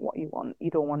 that's not what you want. You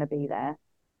don't want to be there.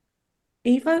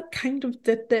 Eva kind of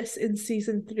did this in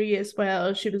season 3 as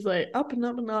well. She was like up and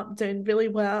up and up, doing really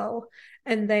well.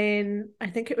 And then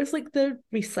I think it was like the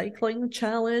recycling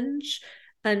challenge,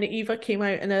 and Eva came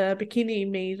out in a bikini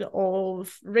made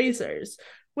of razors,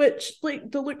 which,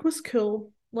 like, the look was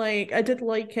cool. Like, I did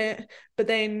like it. But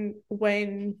then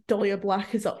when Dahlia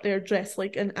Black is up there dressed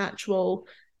like an actual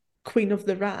Queen of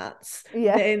the Rats,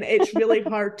 Yeah. then it's really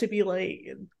hard to be like,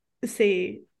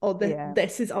 say, oh, Yeah.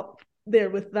 this is up there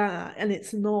with that, and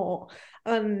it's not.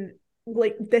 And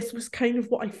like, this was kind of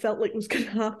what I felt like was going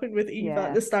to happen with Eva at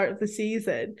Yeah. the start of the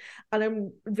season, and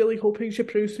I'm really hoping she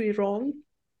proves me wrong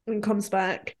and comes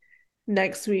back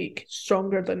next week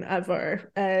stronger than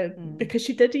ever. Because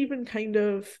she did even kind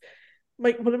of,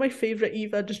 like, one of my favorite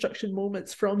Eva Destruction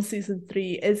moments from season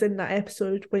 3 is in that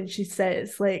episode when she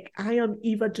says, like, I am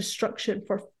Eva Destruction,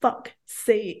 for fuck's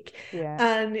sake. Yeah.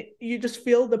 And you just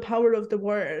feel the power of the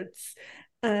words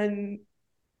and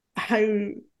how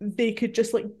they could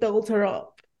just like build her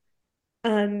up.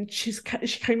 And she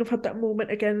kind of had that moment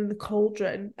again in the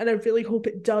cauldron, and I really hope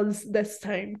it does this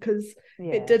time, because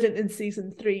it didn't in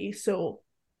season 3. So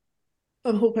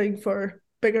I'm hoping for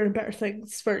bigger and better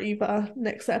things for Eva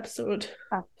next episode.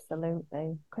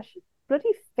 Absolutely. Because she's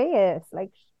bloody fierce. Like,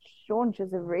 Sean,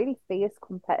 she's a really fierce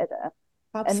competitor.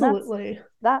 Absolutely. And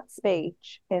that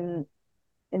speech in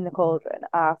the cauldron,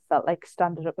 I felt like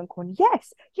standing up and going,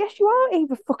 yes, you are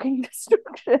Eva fucking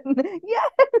Destruction. Yes,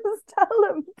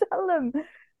 tell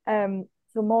them.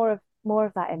 So more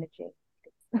of that energy.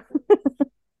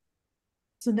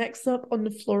 So next up on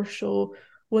the floor show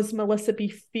was Melissa B.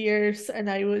 Fierce, and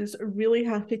I was really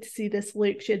happy to see this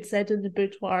look. She had said in the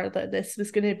boudoir that this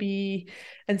was going to be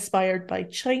inspired by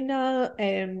Chyna.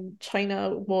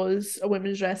 Chyna was a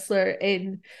women's wrestler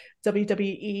in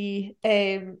WWE,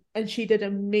 and she did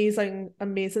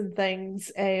amazing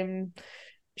things.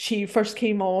 She first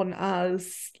came on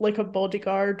as like a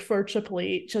bodyguard for Triple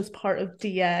H as part of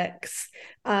DX,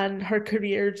 and her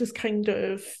career just kind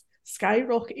of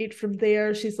skyrocketed from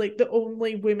there. She's like the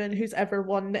only woman who's ever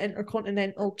won the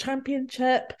Intercontinental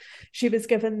Championship. She was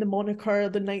given the moniker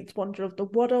the Ninth Wonder of the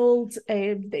World,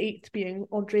 the eighth being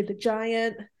Andre the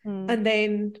Giant. And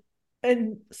then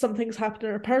some things happened in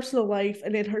her personal life,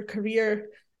 and then her career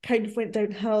kind of went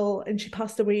downhill, and she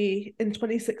passed away in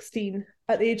 2016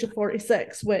 at the age of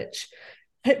 46, which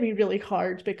hit me really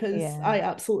hard because I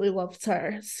absolutely loved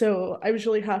her. So I was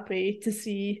really happy to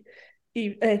see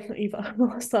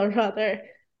Melissa rather,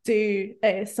 do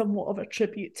somewhat of a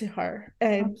tribute to her.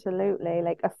 Absolutely,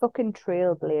 like a fucking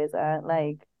trailblazer.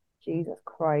 Like, Jesus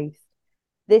Christ,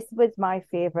 this was my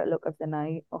favorite look of the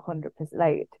night, 100%.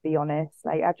 Like, to be honest,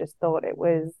 like, I just thought it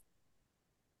was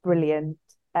brilliant.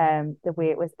 The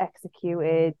way it was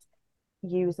executed,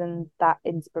 using that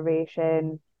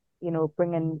inspiration,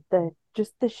 bringing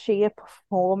the sheer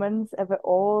performance of it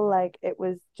all. Like, it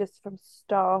was just from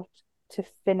start to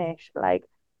finish, like,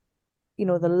 the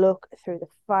look through the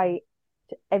fight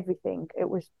to everything. It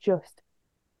was just,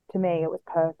 to me, it was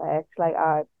perfect. Like,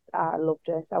 I loved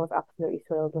it. I was absolutely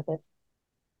thrilled with it.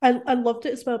 I loved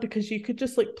it as well because you could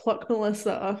just like pluck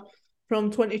Melissa from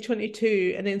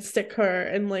 2022 and then stick her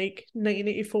in like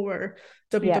 1984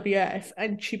 WWF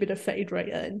and she would have fitted right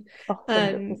in.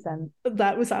 100%. And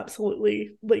that was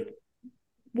absolutely like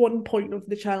one point of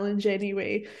the challenge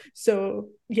anyway. So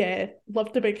yeah,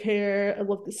 loved the big hair. I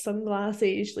loved the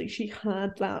sunglasses. Like, she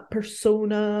had that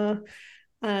persona,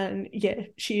 and yeah,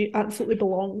 she absolutely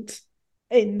belonged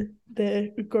in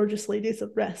the Gorgeous Ladies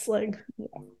of Wrestling. Yeah.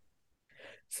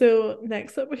 So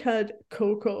next up we had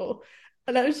Coco,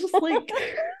 and I was just like,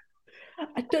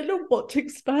 I don't know what to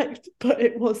expect, but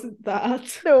it wasn't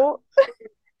that. No.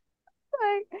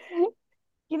 Like,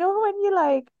 when you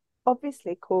like,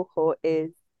 obviously Coco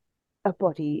is a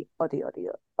body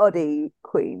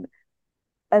queen,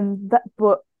 and that,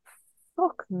 but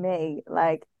fuck me,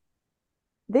 like,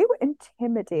 they were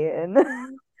intimidating.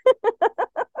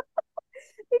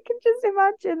 You can just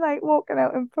imagine like walking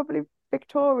out and probably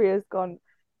Victoria's gone,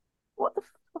 what the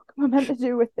fuck am I meant to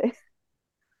do with this?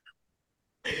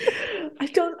 I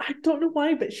don't know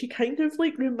why, but she kind of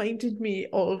like reminded me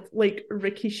of like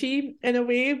Rikishi in a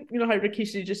way. You know how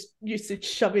Rikishi just used to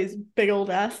shove his big old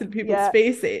ass in people's Yeah.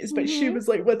 faces, but she Mhm. was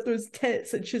like with those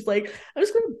tits, and she's like, I'm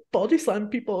just gonna body slam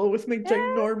people with my Yeah.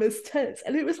 ginormous tits,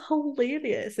 and it was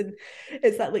hilarious. And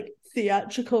it's that like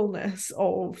theatricalness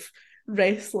of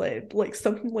wrestling, like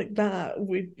something like that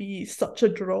would be such a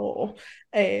draw,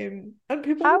 and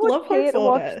people I would would love her pay to for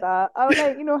watch it. that. I would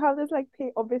like, you know how there's like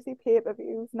obviously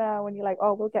pay-per-views now and you're like,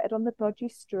 oh, we'll get it on the dodgy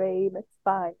stream, it's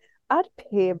fine. I'd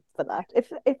pay for that.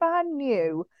 If I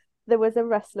knew there was a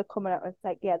wrestler coming out and it's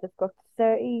like, yeah, they've got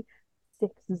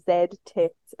 36Z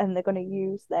tits and they're gonna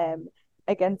use them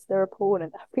against their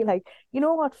opponent, I'd be like, you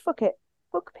know what, fuck it.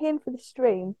 Fuck paying for the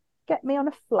stream. Get me on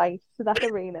a flight to that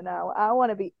arena now. I want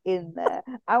to be in there.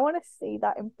 I want to see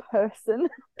that in person.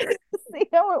 See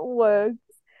how it works.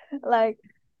 Like,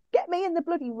 get me in the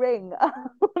bloody ring. I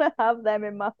want to have them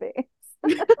in my face.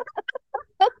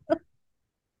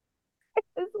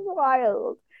 It's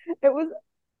wild. It was,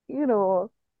 you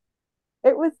know,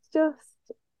 it was just.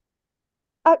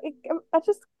 I, I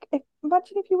just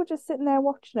imagine if you were just sitting there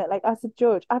watching it, like as a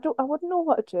judge. I wouldn't know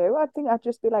what to do. I think I'd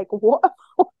just be like, what?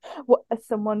 What? Has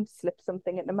someone slipped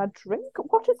something into my drink?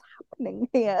 What is happening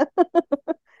here?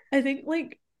 I think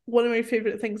like one of my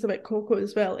favorite things about Coco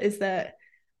as well is that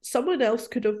someone else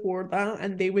could have worn that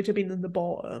and they would have been in the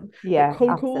bottom. But Yeah,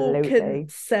 Coco can absolutely.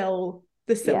 sell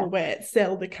the Yeah. silhouette,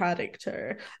 sell the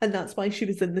character, and that's why she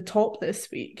was in the top this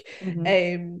week.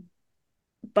 Mhm.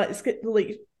 But it's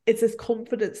like it's this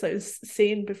confidence that I was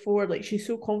saying before, like she's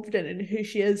so confident in who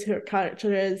she is, who her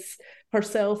character is,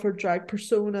 herself, her drag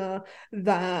persona,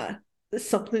 that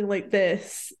something like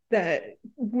this that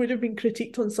would have been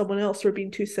critiqued on someone else for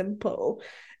being too simple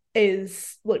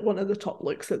is like one of the top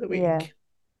looks of the Yeah, week.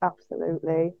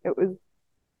 absolutely. It was,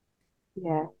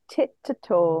 yeah, tit to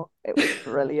toe. It was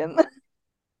brilliant.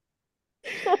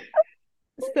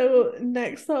 So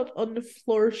next up on the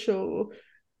floor show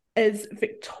is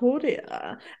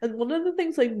Victoria. And one of the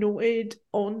things I noted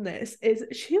on this is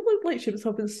she looked like she was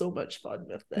having so much fun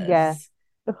with Yeah, this.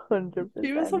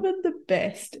 She was 100%. having the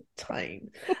best time.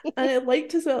 And I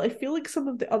liked as well, I feel like some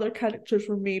of the other characters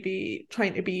were maybe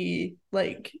trying to be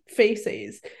like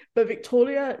faces, but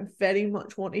Victoria very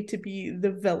much wanted to be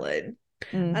the villain.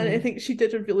 And I Hmm. think she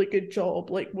did a really good job,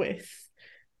 like with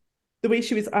the way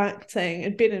she was acting.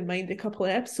 And bear in mind, a couple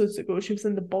of episodes ago, she was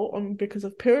in the bottom because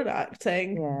of poor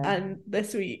acting. Yeah. And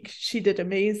this week, she did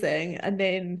amazing. And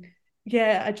then,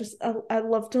 yeah, I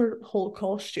loved her whole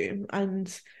costume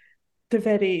and the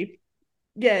very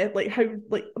yeah, like how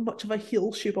like much of a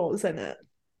heel she was in it.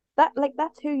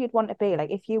 That's who you'd want to be.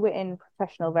 Like if you were in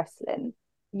professional wrestling,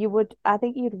 I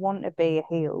think you'd want to be a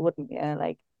heel, wouldn't you?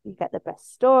 Like you get the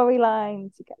best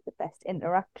storylines, you get the best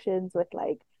interactions with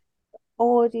like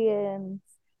audience.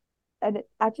 And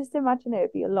I just imagine it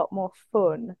would be a lot more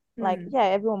fun. Like, Mm. yeah,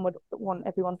 everyone would want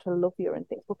everyone to love you and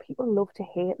things, but people love to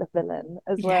hate the villain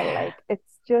as well. Yeah. Like,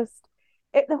 it's just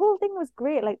the whole thing was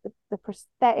great. Like the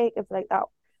prosthetic of like that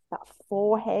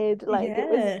forehead, like it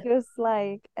was Yeah. just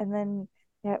like, and then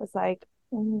yeah, it was like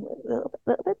little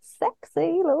bit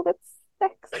sexy, a little bit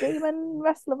sex demon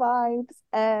wrestler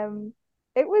vibes.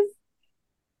 It was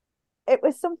it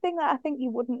was something that I think you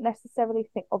wouldn't necessarily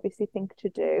obviously think to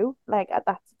do. Like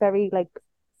that's very like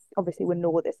obviously we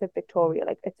know this of Victoria,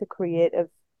 like it's a creative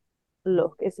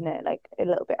look, isn't it? Like a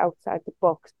little bit outside the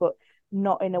box, but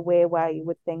not in a way where you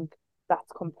would think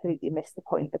that's completely missed the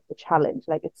point of the challenge.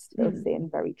 Like it's still Mm. staying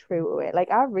very true to it.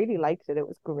 Like I really liked it. It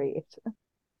was great.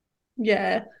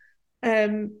 Yeah.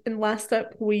 And last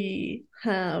up we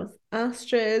have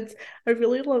Astrid. I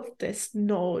really love this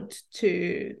nod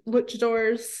to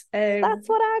luchadors. That's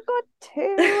what I got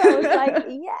too. I was like,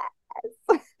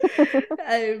 yes.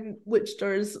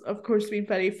 Luchadors, of course, being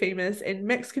very famous in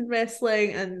Mexican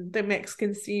wrestling, and the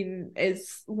Mexican scene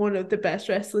is one of the best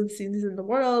wrestling scenes in the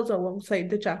world, alongside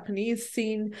the Japanese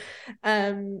scene.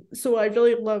 So I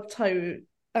really loved how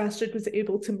Astrid was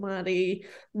able to marry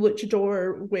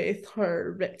Luchador with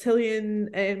her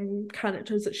reptilian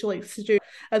characters that she likes to do.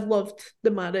 I loved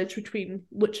the marriage between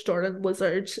Luchador and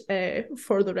Lizard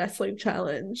for the wrestling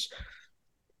challenge.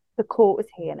 The coat was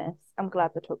heinous. I'm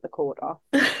glad they took the coat off.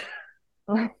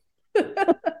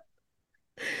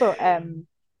 But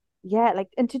yeah, like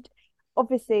and to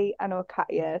obviously I know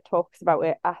Katya talks about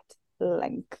it at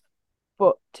length,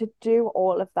 but to do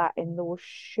all of that in those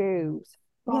shoes,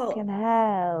 fucking Well,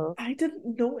 hell. I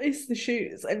didn't notice the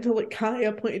shoes until like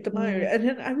Kaya pointed them out, Mm, and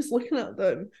then I was looking at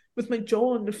them with my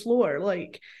jaw on the floor,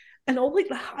 like and all like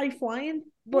the high flying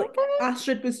like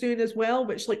Astrid was doing as well,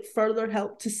 which like further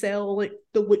helped to sell like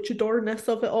the luchadorness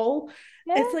of it all.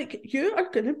 Yeah. It's like, you are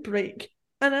gonna break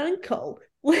an ankle.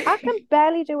 I can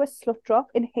barely do a slut drop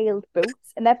in heeled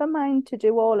boots, and never mind to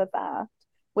do all of that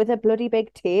with a bloody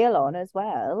big tail on as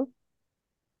well.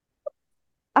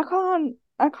 I can't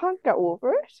get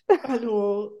over it. I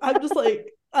know. I'm just like,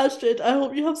 Astrid, I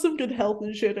hope you have some good health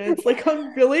insurance. Like,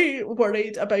 I'm really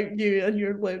worried about you and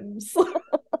your limbs.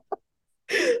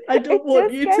 I don't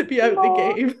want you to be out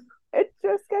the game. It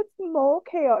just gets more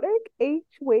chaotic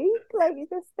each week. Like, you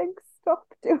just think, stop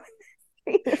doing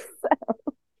this to yourself.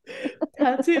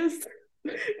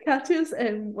 Katya's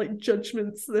like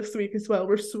judgments this week as well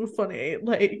were so funny.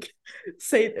 Like,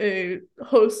 saying to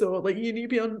Hoso, like, you need to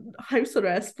be on house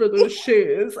arrest for those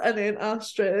shoes, and then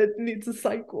Astrid needs a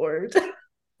psych ward.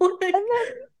 And then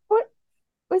what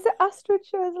was it? Astrid,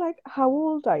 she was like, how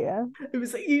old are you? It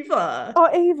was Eva. Oh,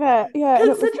 Eva, yeah.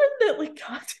 Considering that like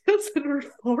Katya's in her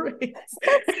 40s,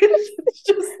 it's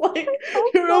just like,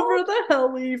 you're over the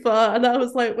hill, Eva. And I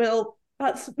was like, well,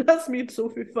 that's me and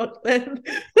Sophie fucked then.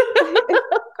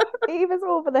 Eva's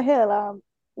over the hill.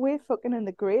 We're fucking in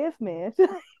the grave, mate.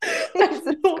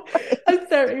 I'm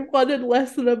 31 in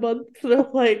less than a month, and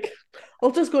I'm like,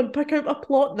 I'll just go and pick out a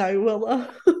plot now, will I?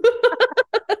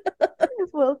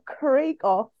 We'll creak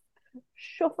off,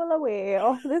 shuffle away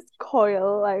off this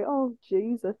coil, like, oh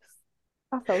Jesus,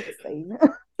 I felt seen.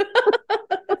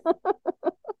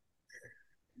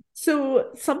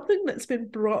 So something that's been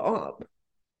brought up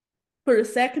for a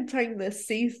second time this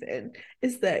season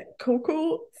is that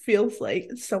Coco feels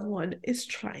like someone is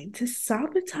trying to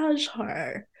sabotage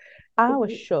her. I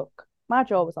was shook. My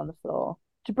jaw was on the floor.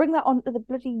 To bring that onto the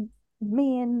bloody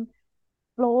main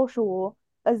floor show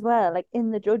as well, like in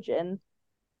the judging,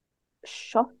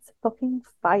 shots fucking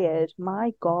fired.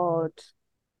 My God.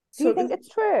 Do you think it's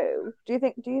true? Do you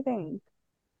think?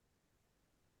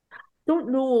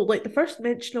 Don't know. Like, the first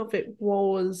mention of it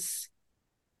was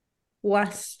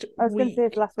last week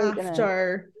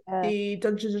after the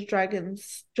Dungeons and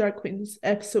Dragons Drag Queens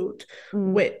episode,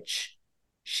 which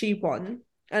she won.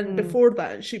 And before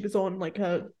that, she was on like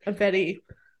a very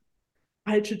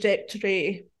high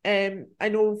trajectory. I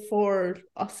know for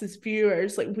us as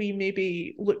viewers, like, we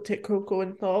maybe looked at Coco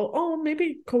and thought, oh,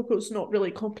 maybe Coco's not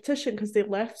really competition because they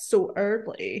left so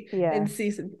early in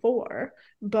season 4.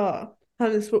 But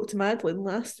having spoke to Madeline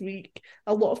last week,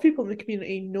 a lot of people in the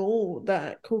community know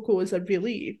that Coco is a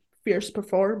really fierce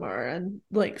performer and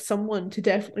like someone to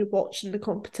definitely watch in the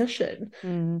competition.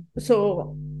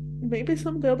 So maybe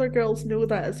some of the other girls know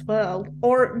that as well,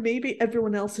 or maybe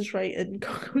everyone else is right and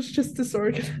Coco's just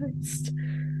disorganized.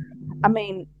 I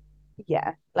mean,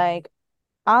 yeah, like,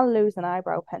 I'll lose an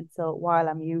eyebrow pencil while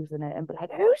I'm using it and be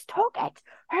like, who's took it?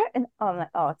 And I'm like,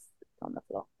 oh, it's on the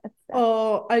floor.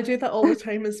 Oh, I do that all the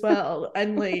time as well.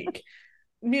 And like,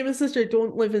 me and my sister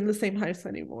don't live in the same house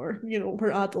anymore. You know, we're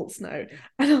adults now.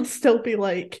 And I'll still be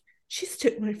like, she's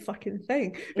took my fucking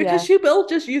thing. Because she will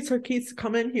just use her keys to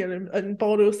come in here and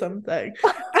borrow something.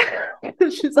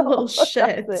 She's a little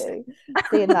shit.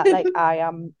 Saying that, like, I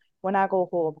am, when I go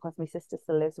home, because my sister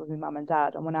still lives with my mum and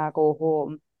dad, and when I go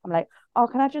home, I'm like, oh,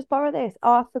 can I just borrow this?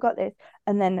 Oh, I forgot this.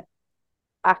 And then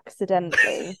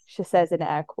accidentally, she says in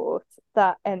air quotes,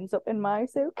 that ends up in my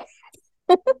suitcase.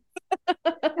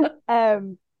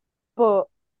 But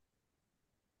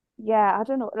yeah, I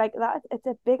don't know, like, that it's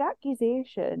a big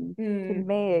accusation to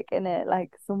make, innit?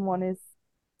 Like, someone is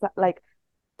like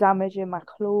damaging my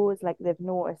clothes, like they've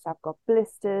noticed I've got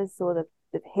blisters, so they've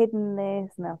hidden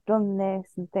this and I've done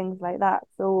this and things like that.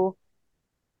 So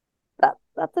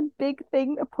that's a big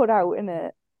thing to put out,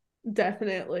 innit?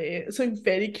 Definitely. So I'm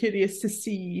very curious to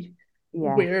see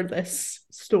where this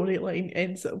storyline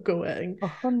ends up going.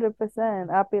 100%.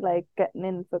 I'd be like getting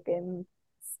in fucking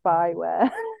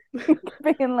spyware.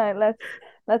 Being like,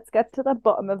 let's get to the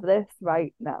bottom of this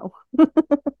right now.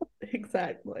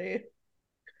 Exactly.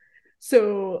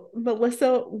 So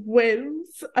Melissa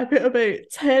wins. I put about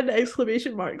 10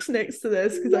 exclamation marks next to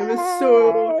this because I was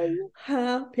so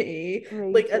happy.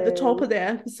 Like, at the top of the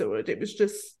episode, it was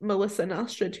just Melissa and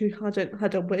Astrid who hadn't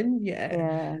had a win yet.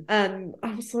 And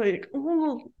I was like,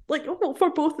 oh,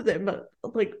 for both of them, but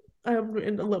like, I'm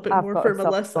rooting a little bit more for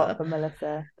Melissa. And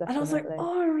I was like,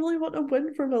 oh, I really want a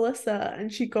win for Melissa.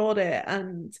 And she got it.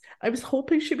 And I was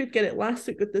hoping she would get it last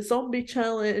week with the zombie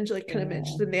challenge. Like, kind of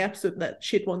mentioned in the episode that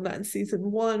she'd won that in season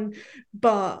 1.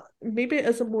 But maybe it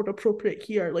is a more appropriate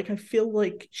here. Like, I feel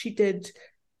like she did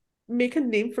make a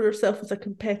name for herself as a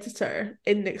competitor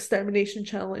in the extermination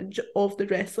challenge of the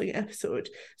wrestling episode.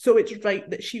 So it's right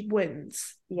that she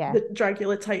wins the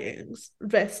Dragula Titans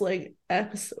wrestling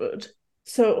episode.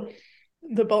 So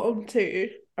the bottom two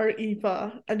are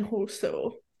Eva and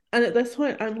Hoso. And at this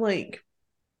point, I'm like,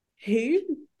 who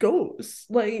goes?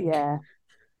 Like, Yeah,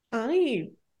 I,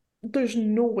 there's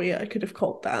no way I could have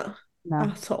called that no.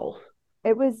 at all.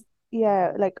 It was,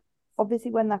 yeah, like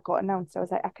obviously when that got announced, I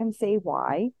was like, I can see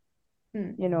why,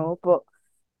 Mm. but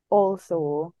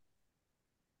also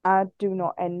I do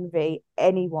not envy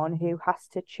anyone who has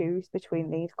to choose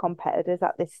between these competitors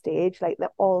at this stage. Like they're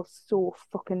all so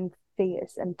fucking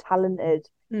fierce and talented,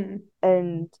 Mm.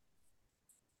 and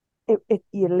it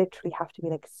you literally have to be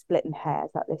like splitting hairs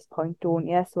at this point, don't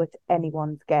you? So it's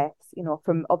anyone's guess,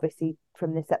 from obviously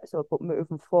from this episode, but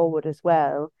moving forward as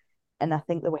well. And I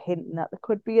think they were hinting that there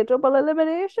could be a double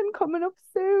elimination coming up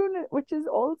soon, which is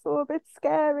also a bit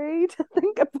scary to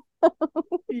think about.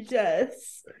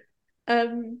 Yes.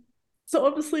 Um, so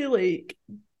obviously, like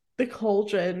the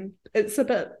cauldron, it's a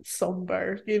bit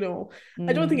somber. I don't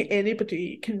Mm, think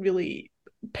anybody can really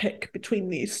pick between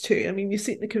these two. I mean, you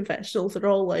see in the confessionals, they're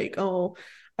all like, oh,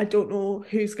 I don't know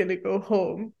who's gonna go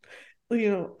home.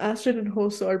 Astrid and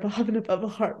Hoso are having a bit of a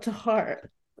heart to heart.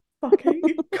 Fucking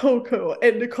Coco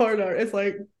in the corner is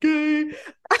like, gay.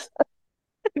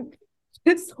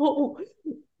 This whole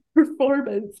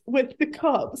performance with the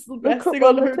cups the cup resting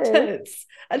on on the her table. tits,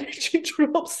 and then she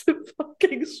drops the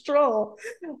fucking straw.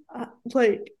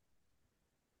 Like,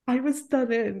 I was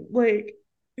done in, like,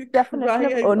 Definition of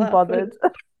crying, laughing. unbothered.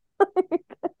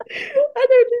 And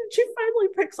then she finally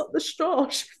picks up the straw.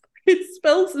 She fucking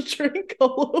spills the drink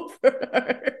all over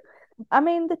her. I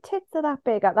mean, the tits are that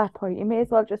big at that point. You may as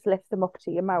well just lift them up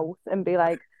to your mouth and be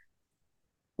like,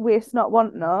 waste not,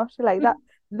 want not. Like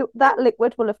that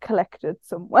liquid will have collected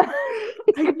somewhere.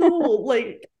 I know,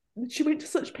 like, she went to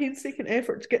such painstaking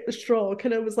effort to get the straw,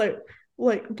 kind of was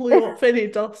like blew off any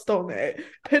dust on it,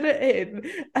 put it in,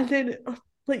 and then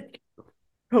like,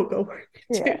 oh go.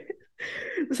 Yeah.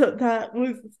 So that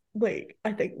was, like,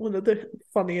 I think one of the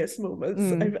funniest moments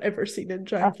Mm, I've ever seen in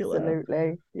Dracula.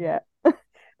 absolutely. Yeah.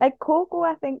 Like Coco,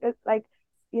 I think it's like,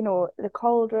 the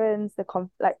cauldrons,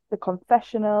 the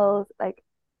confessionals, like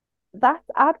that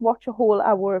I'd watch a whole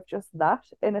hour of just that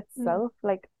in Mm. itself.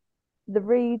 Like the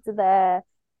reads are there,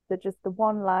 they're just the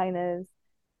one-liners,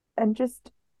 and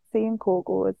just seeing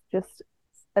Coco as just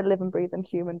a living, breathing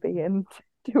human being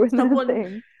doing their Someone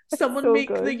thing. It's someone so make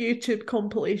the good. YouTube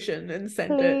compilation and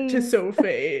send it to Please,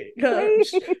 Sophie.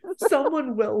 please.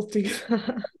 Someone will do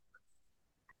that.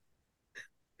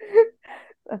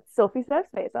 Sophie Smith's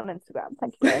face on Instagram.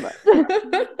 Thank you very much.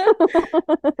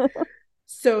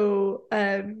 So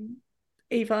Ava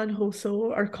and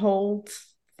Hoso are called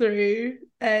through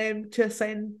to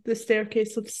ascend the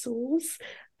staircase of souls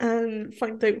and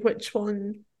find out which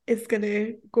one is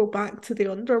gonna go back to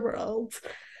the underworld.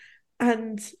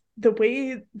 And the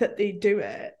way that they do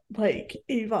it, like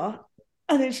Ava,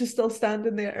 and then she's still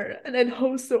standing there, and then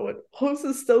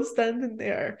Hoso's still standing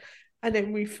there, and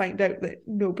then we find out that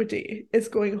nobody is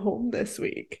going home this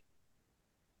week,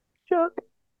 Shook.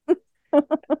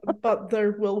 but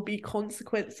there will be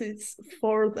consequences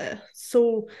for this.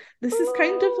 So this is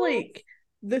kind of Oh. like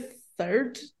the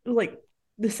third, like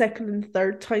the second and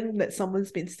third time that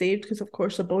someone's been saved, because of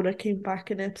course Abona came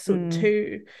back in episode Mm,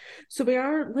 2. So we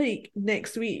are, like,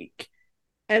 next week,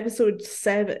 episode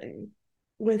 7,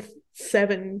 with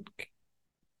seven,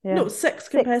 yeah. no, six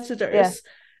 6. Yeah. competitors.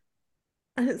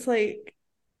 And it's like,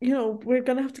 we're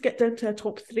gonna have to get down to a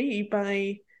top 3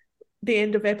 by the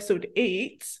end of episode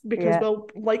 8, because Yeah. we'll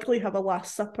likely have a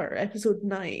Last Supper, episode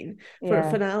 9, for a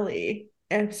Yeah. finale,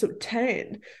 episode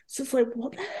 10. So it's like,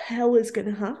 what the hell is going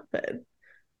to happen?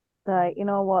 Like, you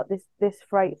know what, this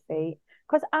fright feat.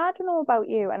 Because I don't know about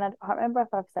you, and I can't remember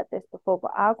if I've said this before,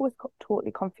 but I was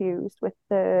totally confused with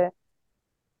the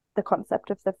concept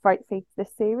of the fright feat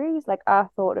this series. Like I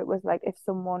thought it was like if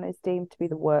someone is deemed to be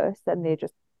the worst, then they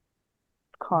just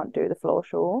can't do the floor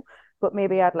show. But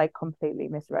maybe I'd like completely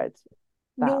misread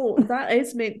that. No, that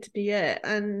is meant to be it.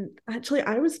 And actually,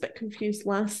 I was a bit confused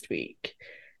last week,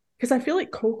 because I feel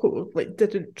like Coco, like,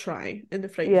 didn't try in the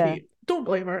Fright Yeah. Feet. Don't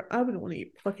blame her. I wouldn't want to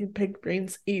eat fucking pig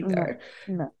brains No. either.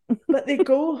 No. But they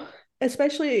go,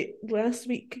 especially last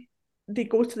week, they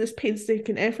go to this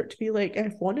painstaking effort to be like,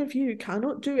 if one of you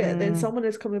cannot do it, then Mm, someone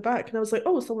is coming back. And I was like,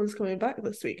 oh, someone's coming back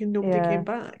this week, and nobody yeah. came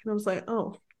back. And I was like,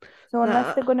 oh, So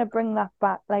unless they're that. gonna bring that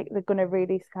back, like they're gonna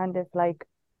really kind of like,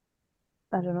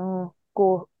 I don't know,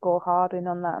 go hard in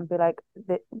on that and be like,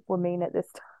 we mean it this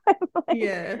time. Like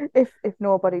Yeah. if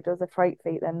nobody does a fright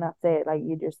feat, then that's it. Like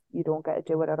you don't get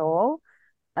to do it at all.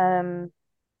 Um,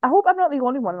 I hope I'm not the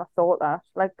only one that thought that.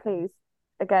 Like, please,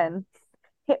 again,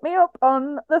 hit me up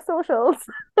on the socials.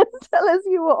 Tell us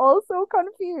you were also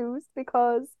confused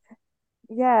because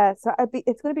Yeah, so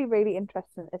it's going to be really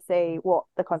interesting to see what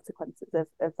the consequences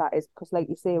of that is, because like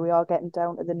you say, we are getting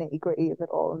down to the nitty-gritty of it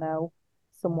all now.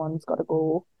 Someone's got to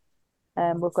go,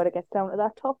 and we've got to get down to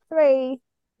that top three.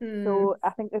 So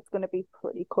I think it's going to be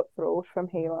pretty cutthroat from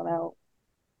here on out.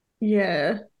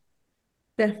 Yeah,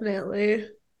 definitely.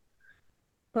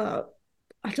 But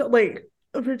I don't like,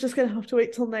 we're just gonna have to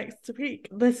wait till next week.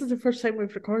 This is the first time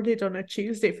we've recorded on a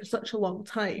Tuesday for such a long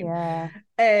time. Yeah.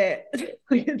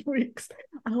 Like in weeks.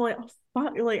 And I'm like, oh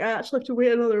fuck, like I actually have to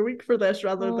wait another week for this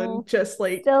rather than just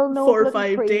like Still no 4 or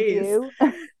bloody 5 days.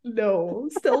 preview. No,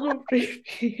 still no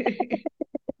preview.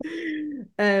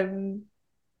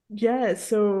 Yeah,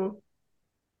 so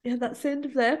yeah, that's the end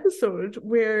of the episode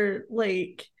where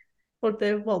like or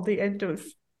the end of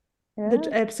the Yeah.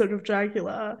 episode of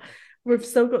Dragula. We've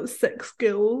still got 6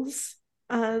 ghouls,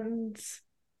 and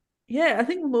yeah, I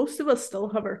think most of us still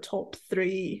have our top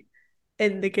 3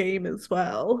 in the game as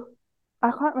well. I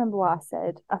can't remember what I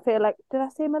said. I feel like, did I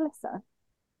say Melissa?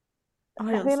 I I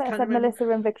feel honestly like I can't said remember. Melissa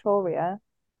and Victoria.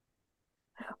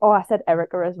 Oh, I said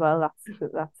Erica as well.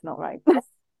 That's not right. I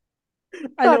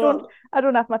I know I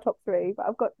don't have my top 3, but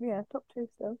I've got top 2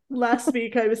 still. last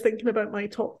week I was thinking about my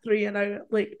top 3 and I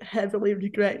like heavily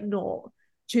regret not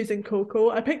choosing Coco.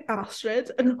 I picked Astrid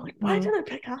and I'm like, why did I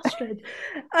pick Astrid?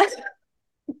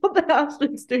 Not that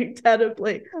Astrid's doing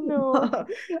terribly. I know.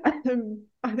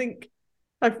 I think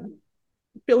I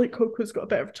feel like Coco's got a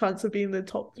better chance of being in the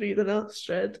top 3 than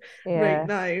Astrid right Yeah.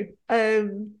 now.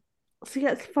 So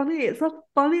yeah, it's funny. It's a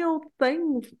funny old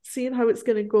thing seeing how it's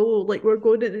gonna go. Like we're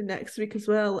going into next week as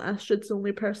well. Astrid's the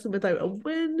only person without a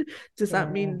win. Does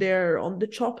that mean they're on the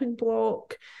chopping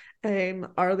block?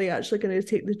 Are they actually going to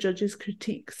take the judges'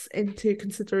 critiques into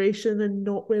consideration and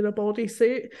not wear a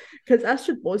bodysuit? Because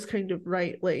Astrid was kind of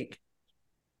right, like,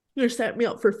 you're setting me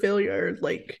up for failure,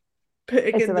 like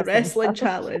putting It's in a the wrestling wrestling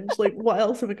challenge, like what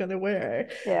else am I going to wear?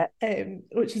 Yeah.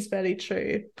 Which is very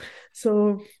true.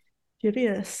 So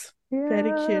curious, very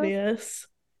Yeah. curious.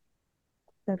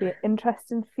 It'll be an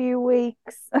interesting few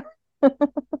weeks.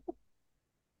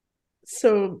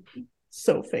 So,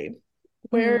 Sophie,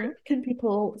 where can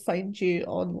people find you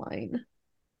online?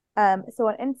 So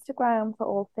on Instagram for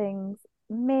all things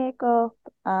makeup,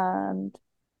 and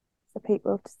for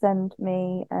people to send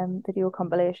me video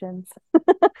compilations.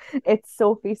 It's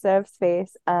Sophie Serves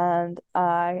Face, and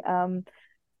I am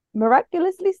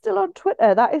miraculously still on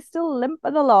Twitter. That is still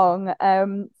limping along.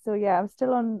 So yeah, I'm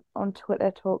still on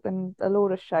Twitter talking a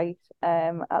load of shite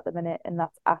at the minute, and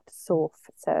that's at Soph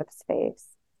Serves Face.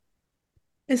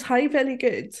 Is Hive any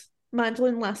good?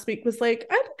 Madeline last week was like,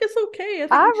 I think it's okay.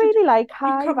 I really like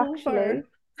Hive, come actually. over.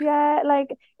 Yeah,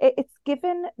 like it's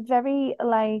given very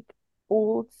like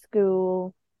old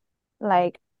school,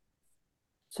 like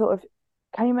sort of.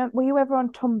 Can you remember? Were you ever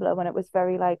on Tumblr when it was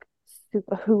very like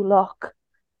super Wholock,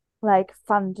 like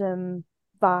fandom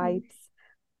vibes?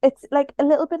 It's like a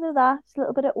little bit of that, a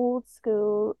little bit of old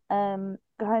school, kind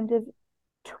of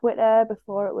Twitter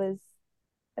before it was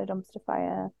a dumpster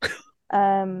fire.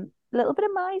 A little bit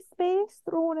of MySpace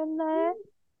thrown in there,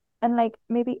 and like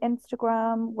maybe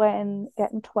Instagram when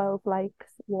getting 12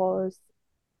 likes was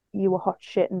you were hot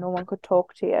shit and no one could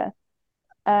talk to you.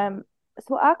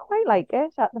 So I quite like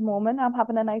it at the moment. I'm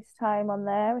having a nice time on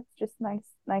there. It's just nice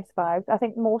vibes. I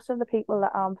think most of the people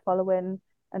that I'm following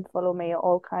and follow me are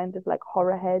all kind of like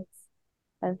horror heads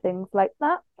and things like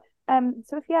that.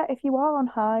 So if you are on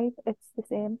Hive, it's the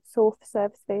same. Soph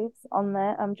Serves Face on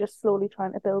there. I'm just slowly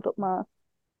trying to build up my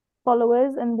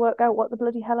followers and work out what the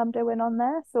bloody hell I'm doing on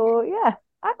there. So yeah,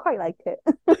 I quite like it.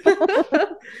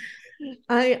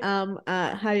 I am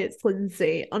at Hyatt's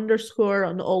Lindsay _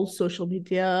 on all social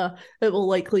media. It will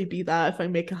likely be that if I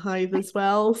make a Hive as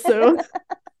well. So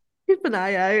keep an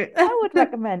eye out. I would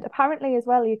recommend. Apparently as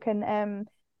well, you can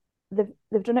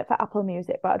they've done it for Apple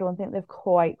Music, but I don't think they've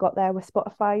quite got there with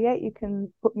Spotify yet. You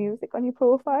can put music on your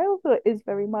profile, so it is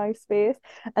very MySpace,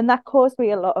 and that caused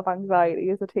me a lot of anxiety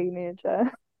as a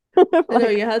teenager. I know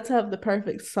you had to have the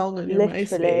perfect song on your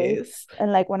MySpace.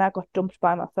 And like when I got dumped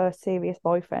by my first serious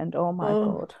boyfriend, oh my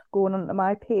God, going onto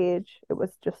my page, it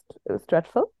was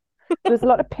dreadful. There was a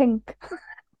lot of pink.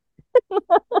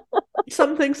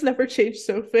 Some things never change,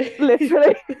 Sophie.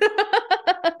 Literally.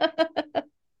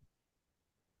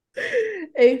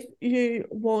 If you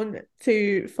want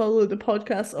to follow the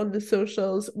podcast on the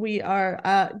socials, we are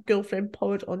at Girlfriend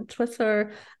Pod on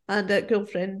Twitter and at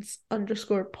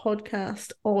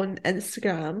girlfriends_podcast on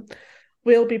Instagram.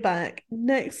 We'll be back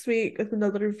next week with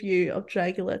another review of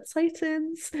Dragula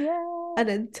Titans. Yeah. And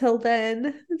until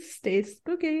then, stay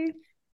spooky.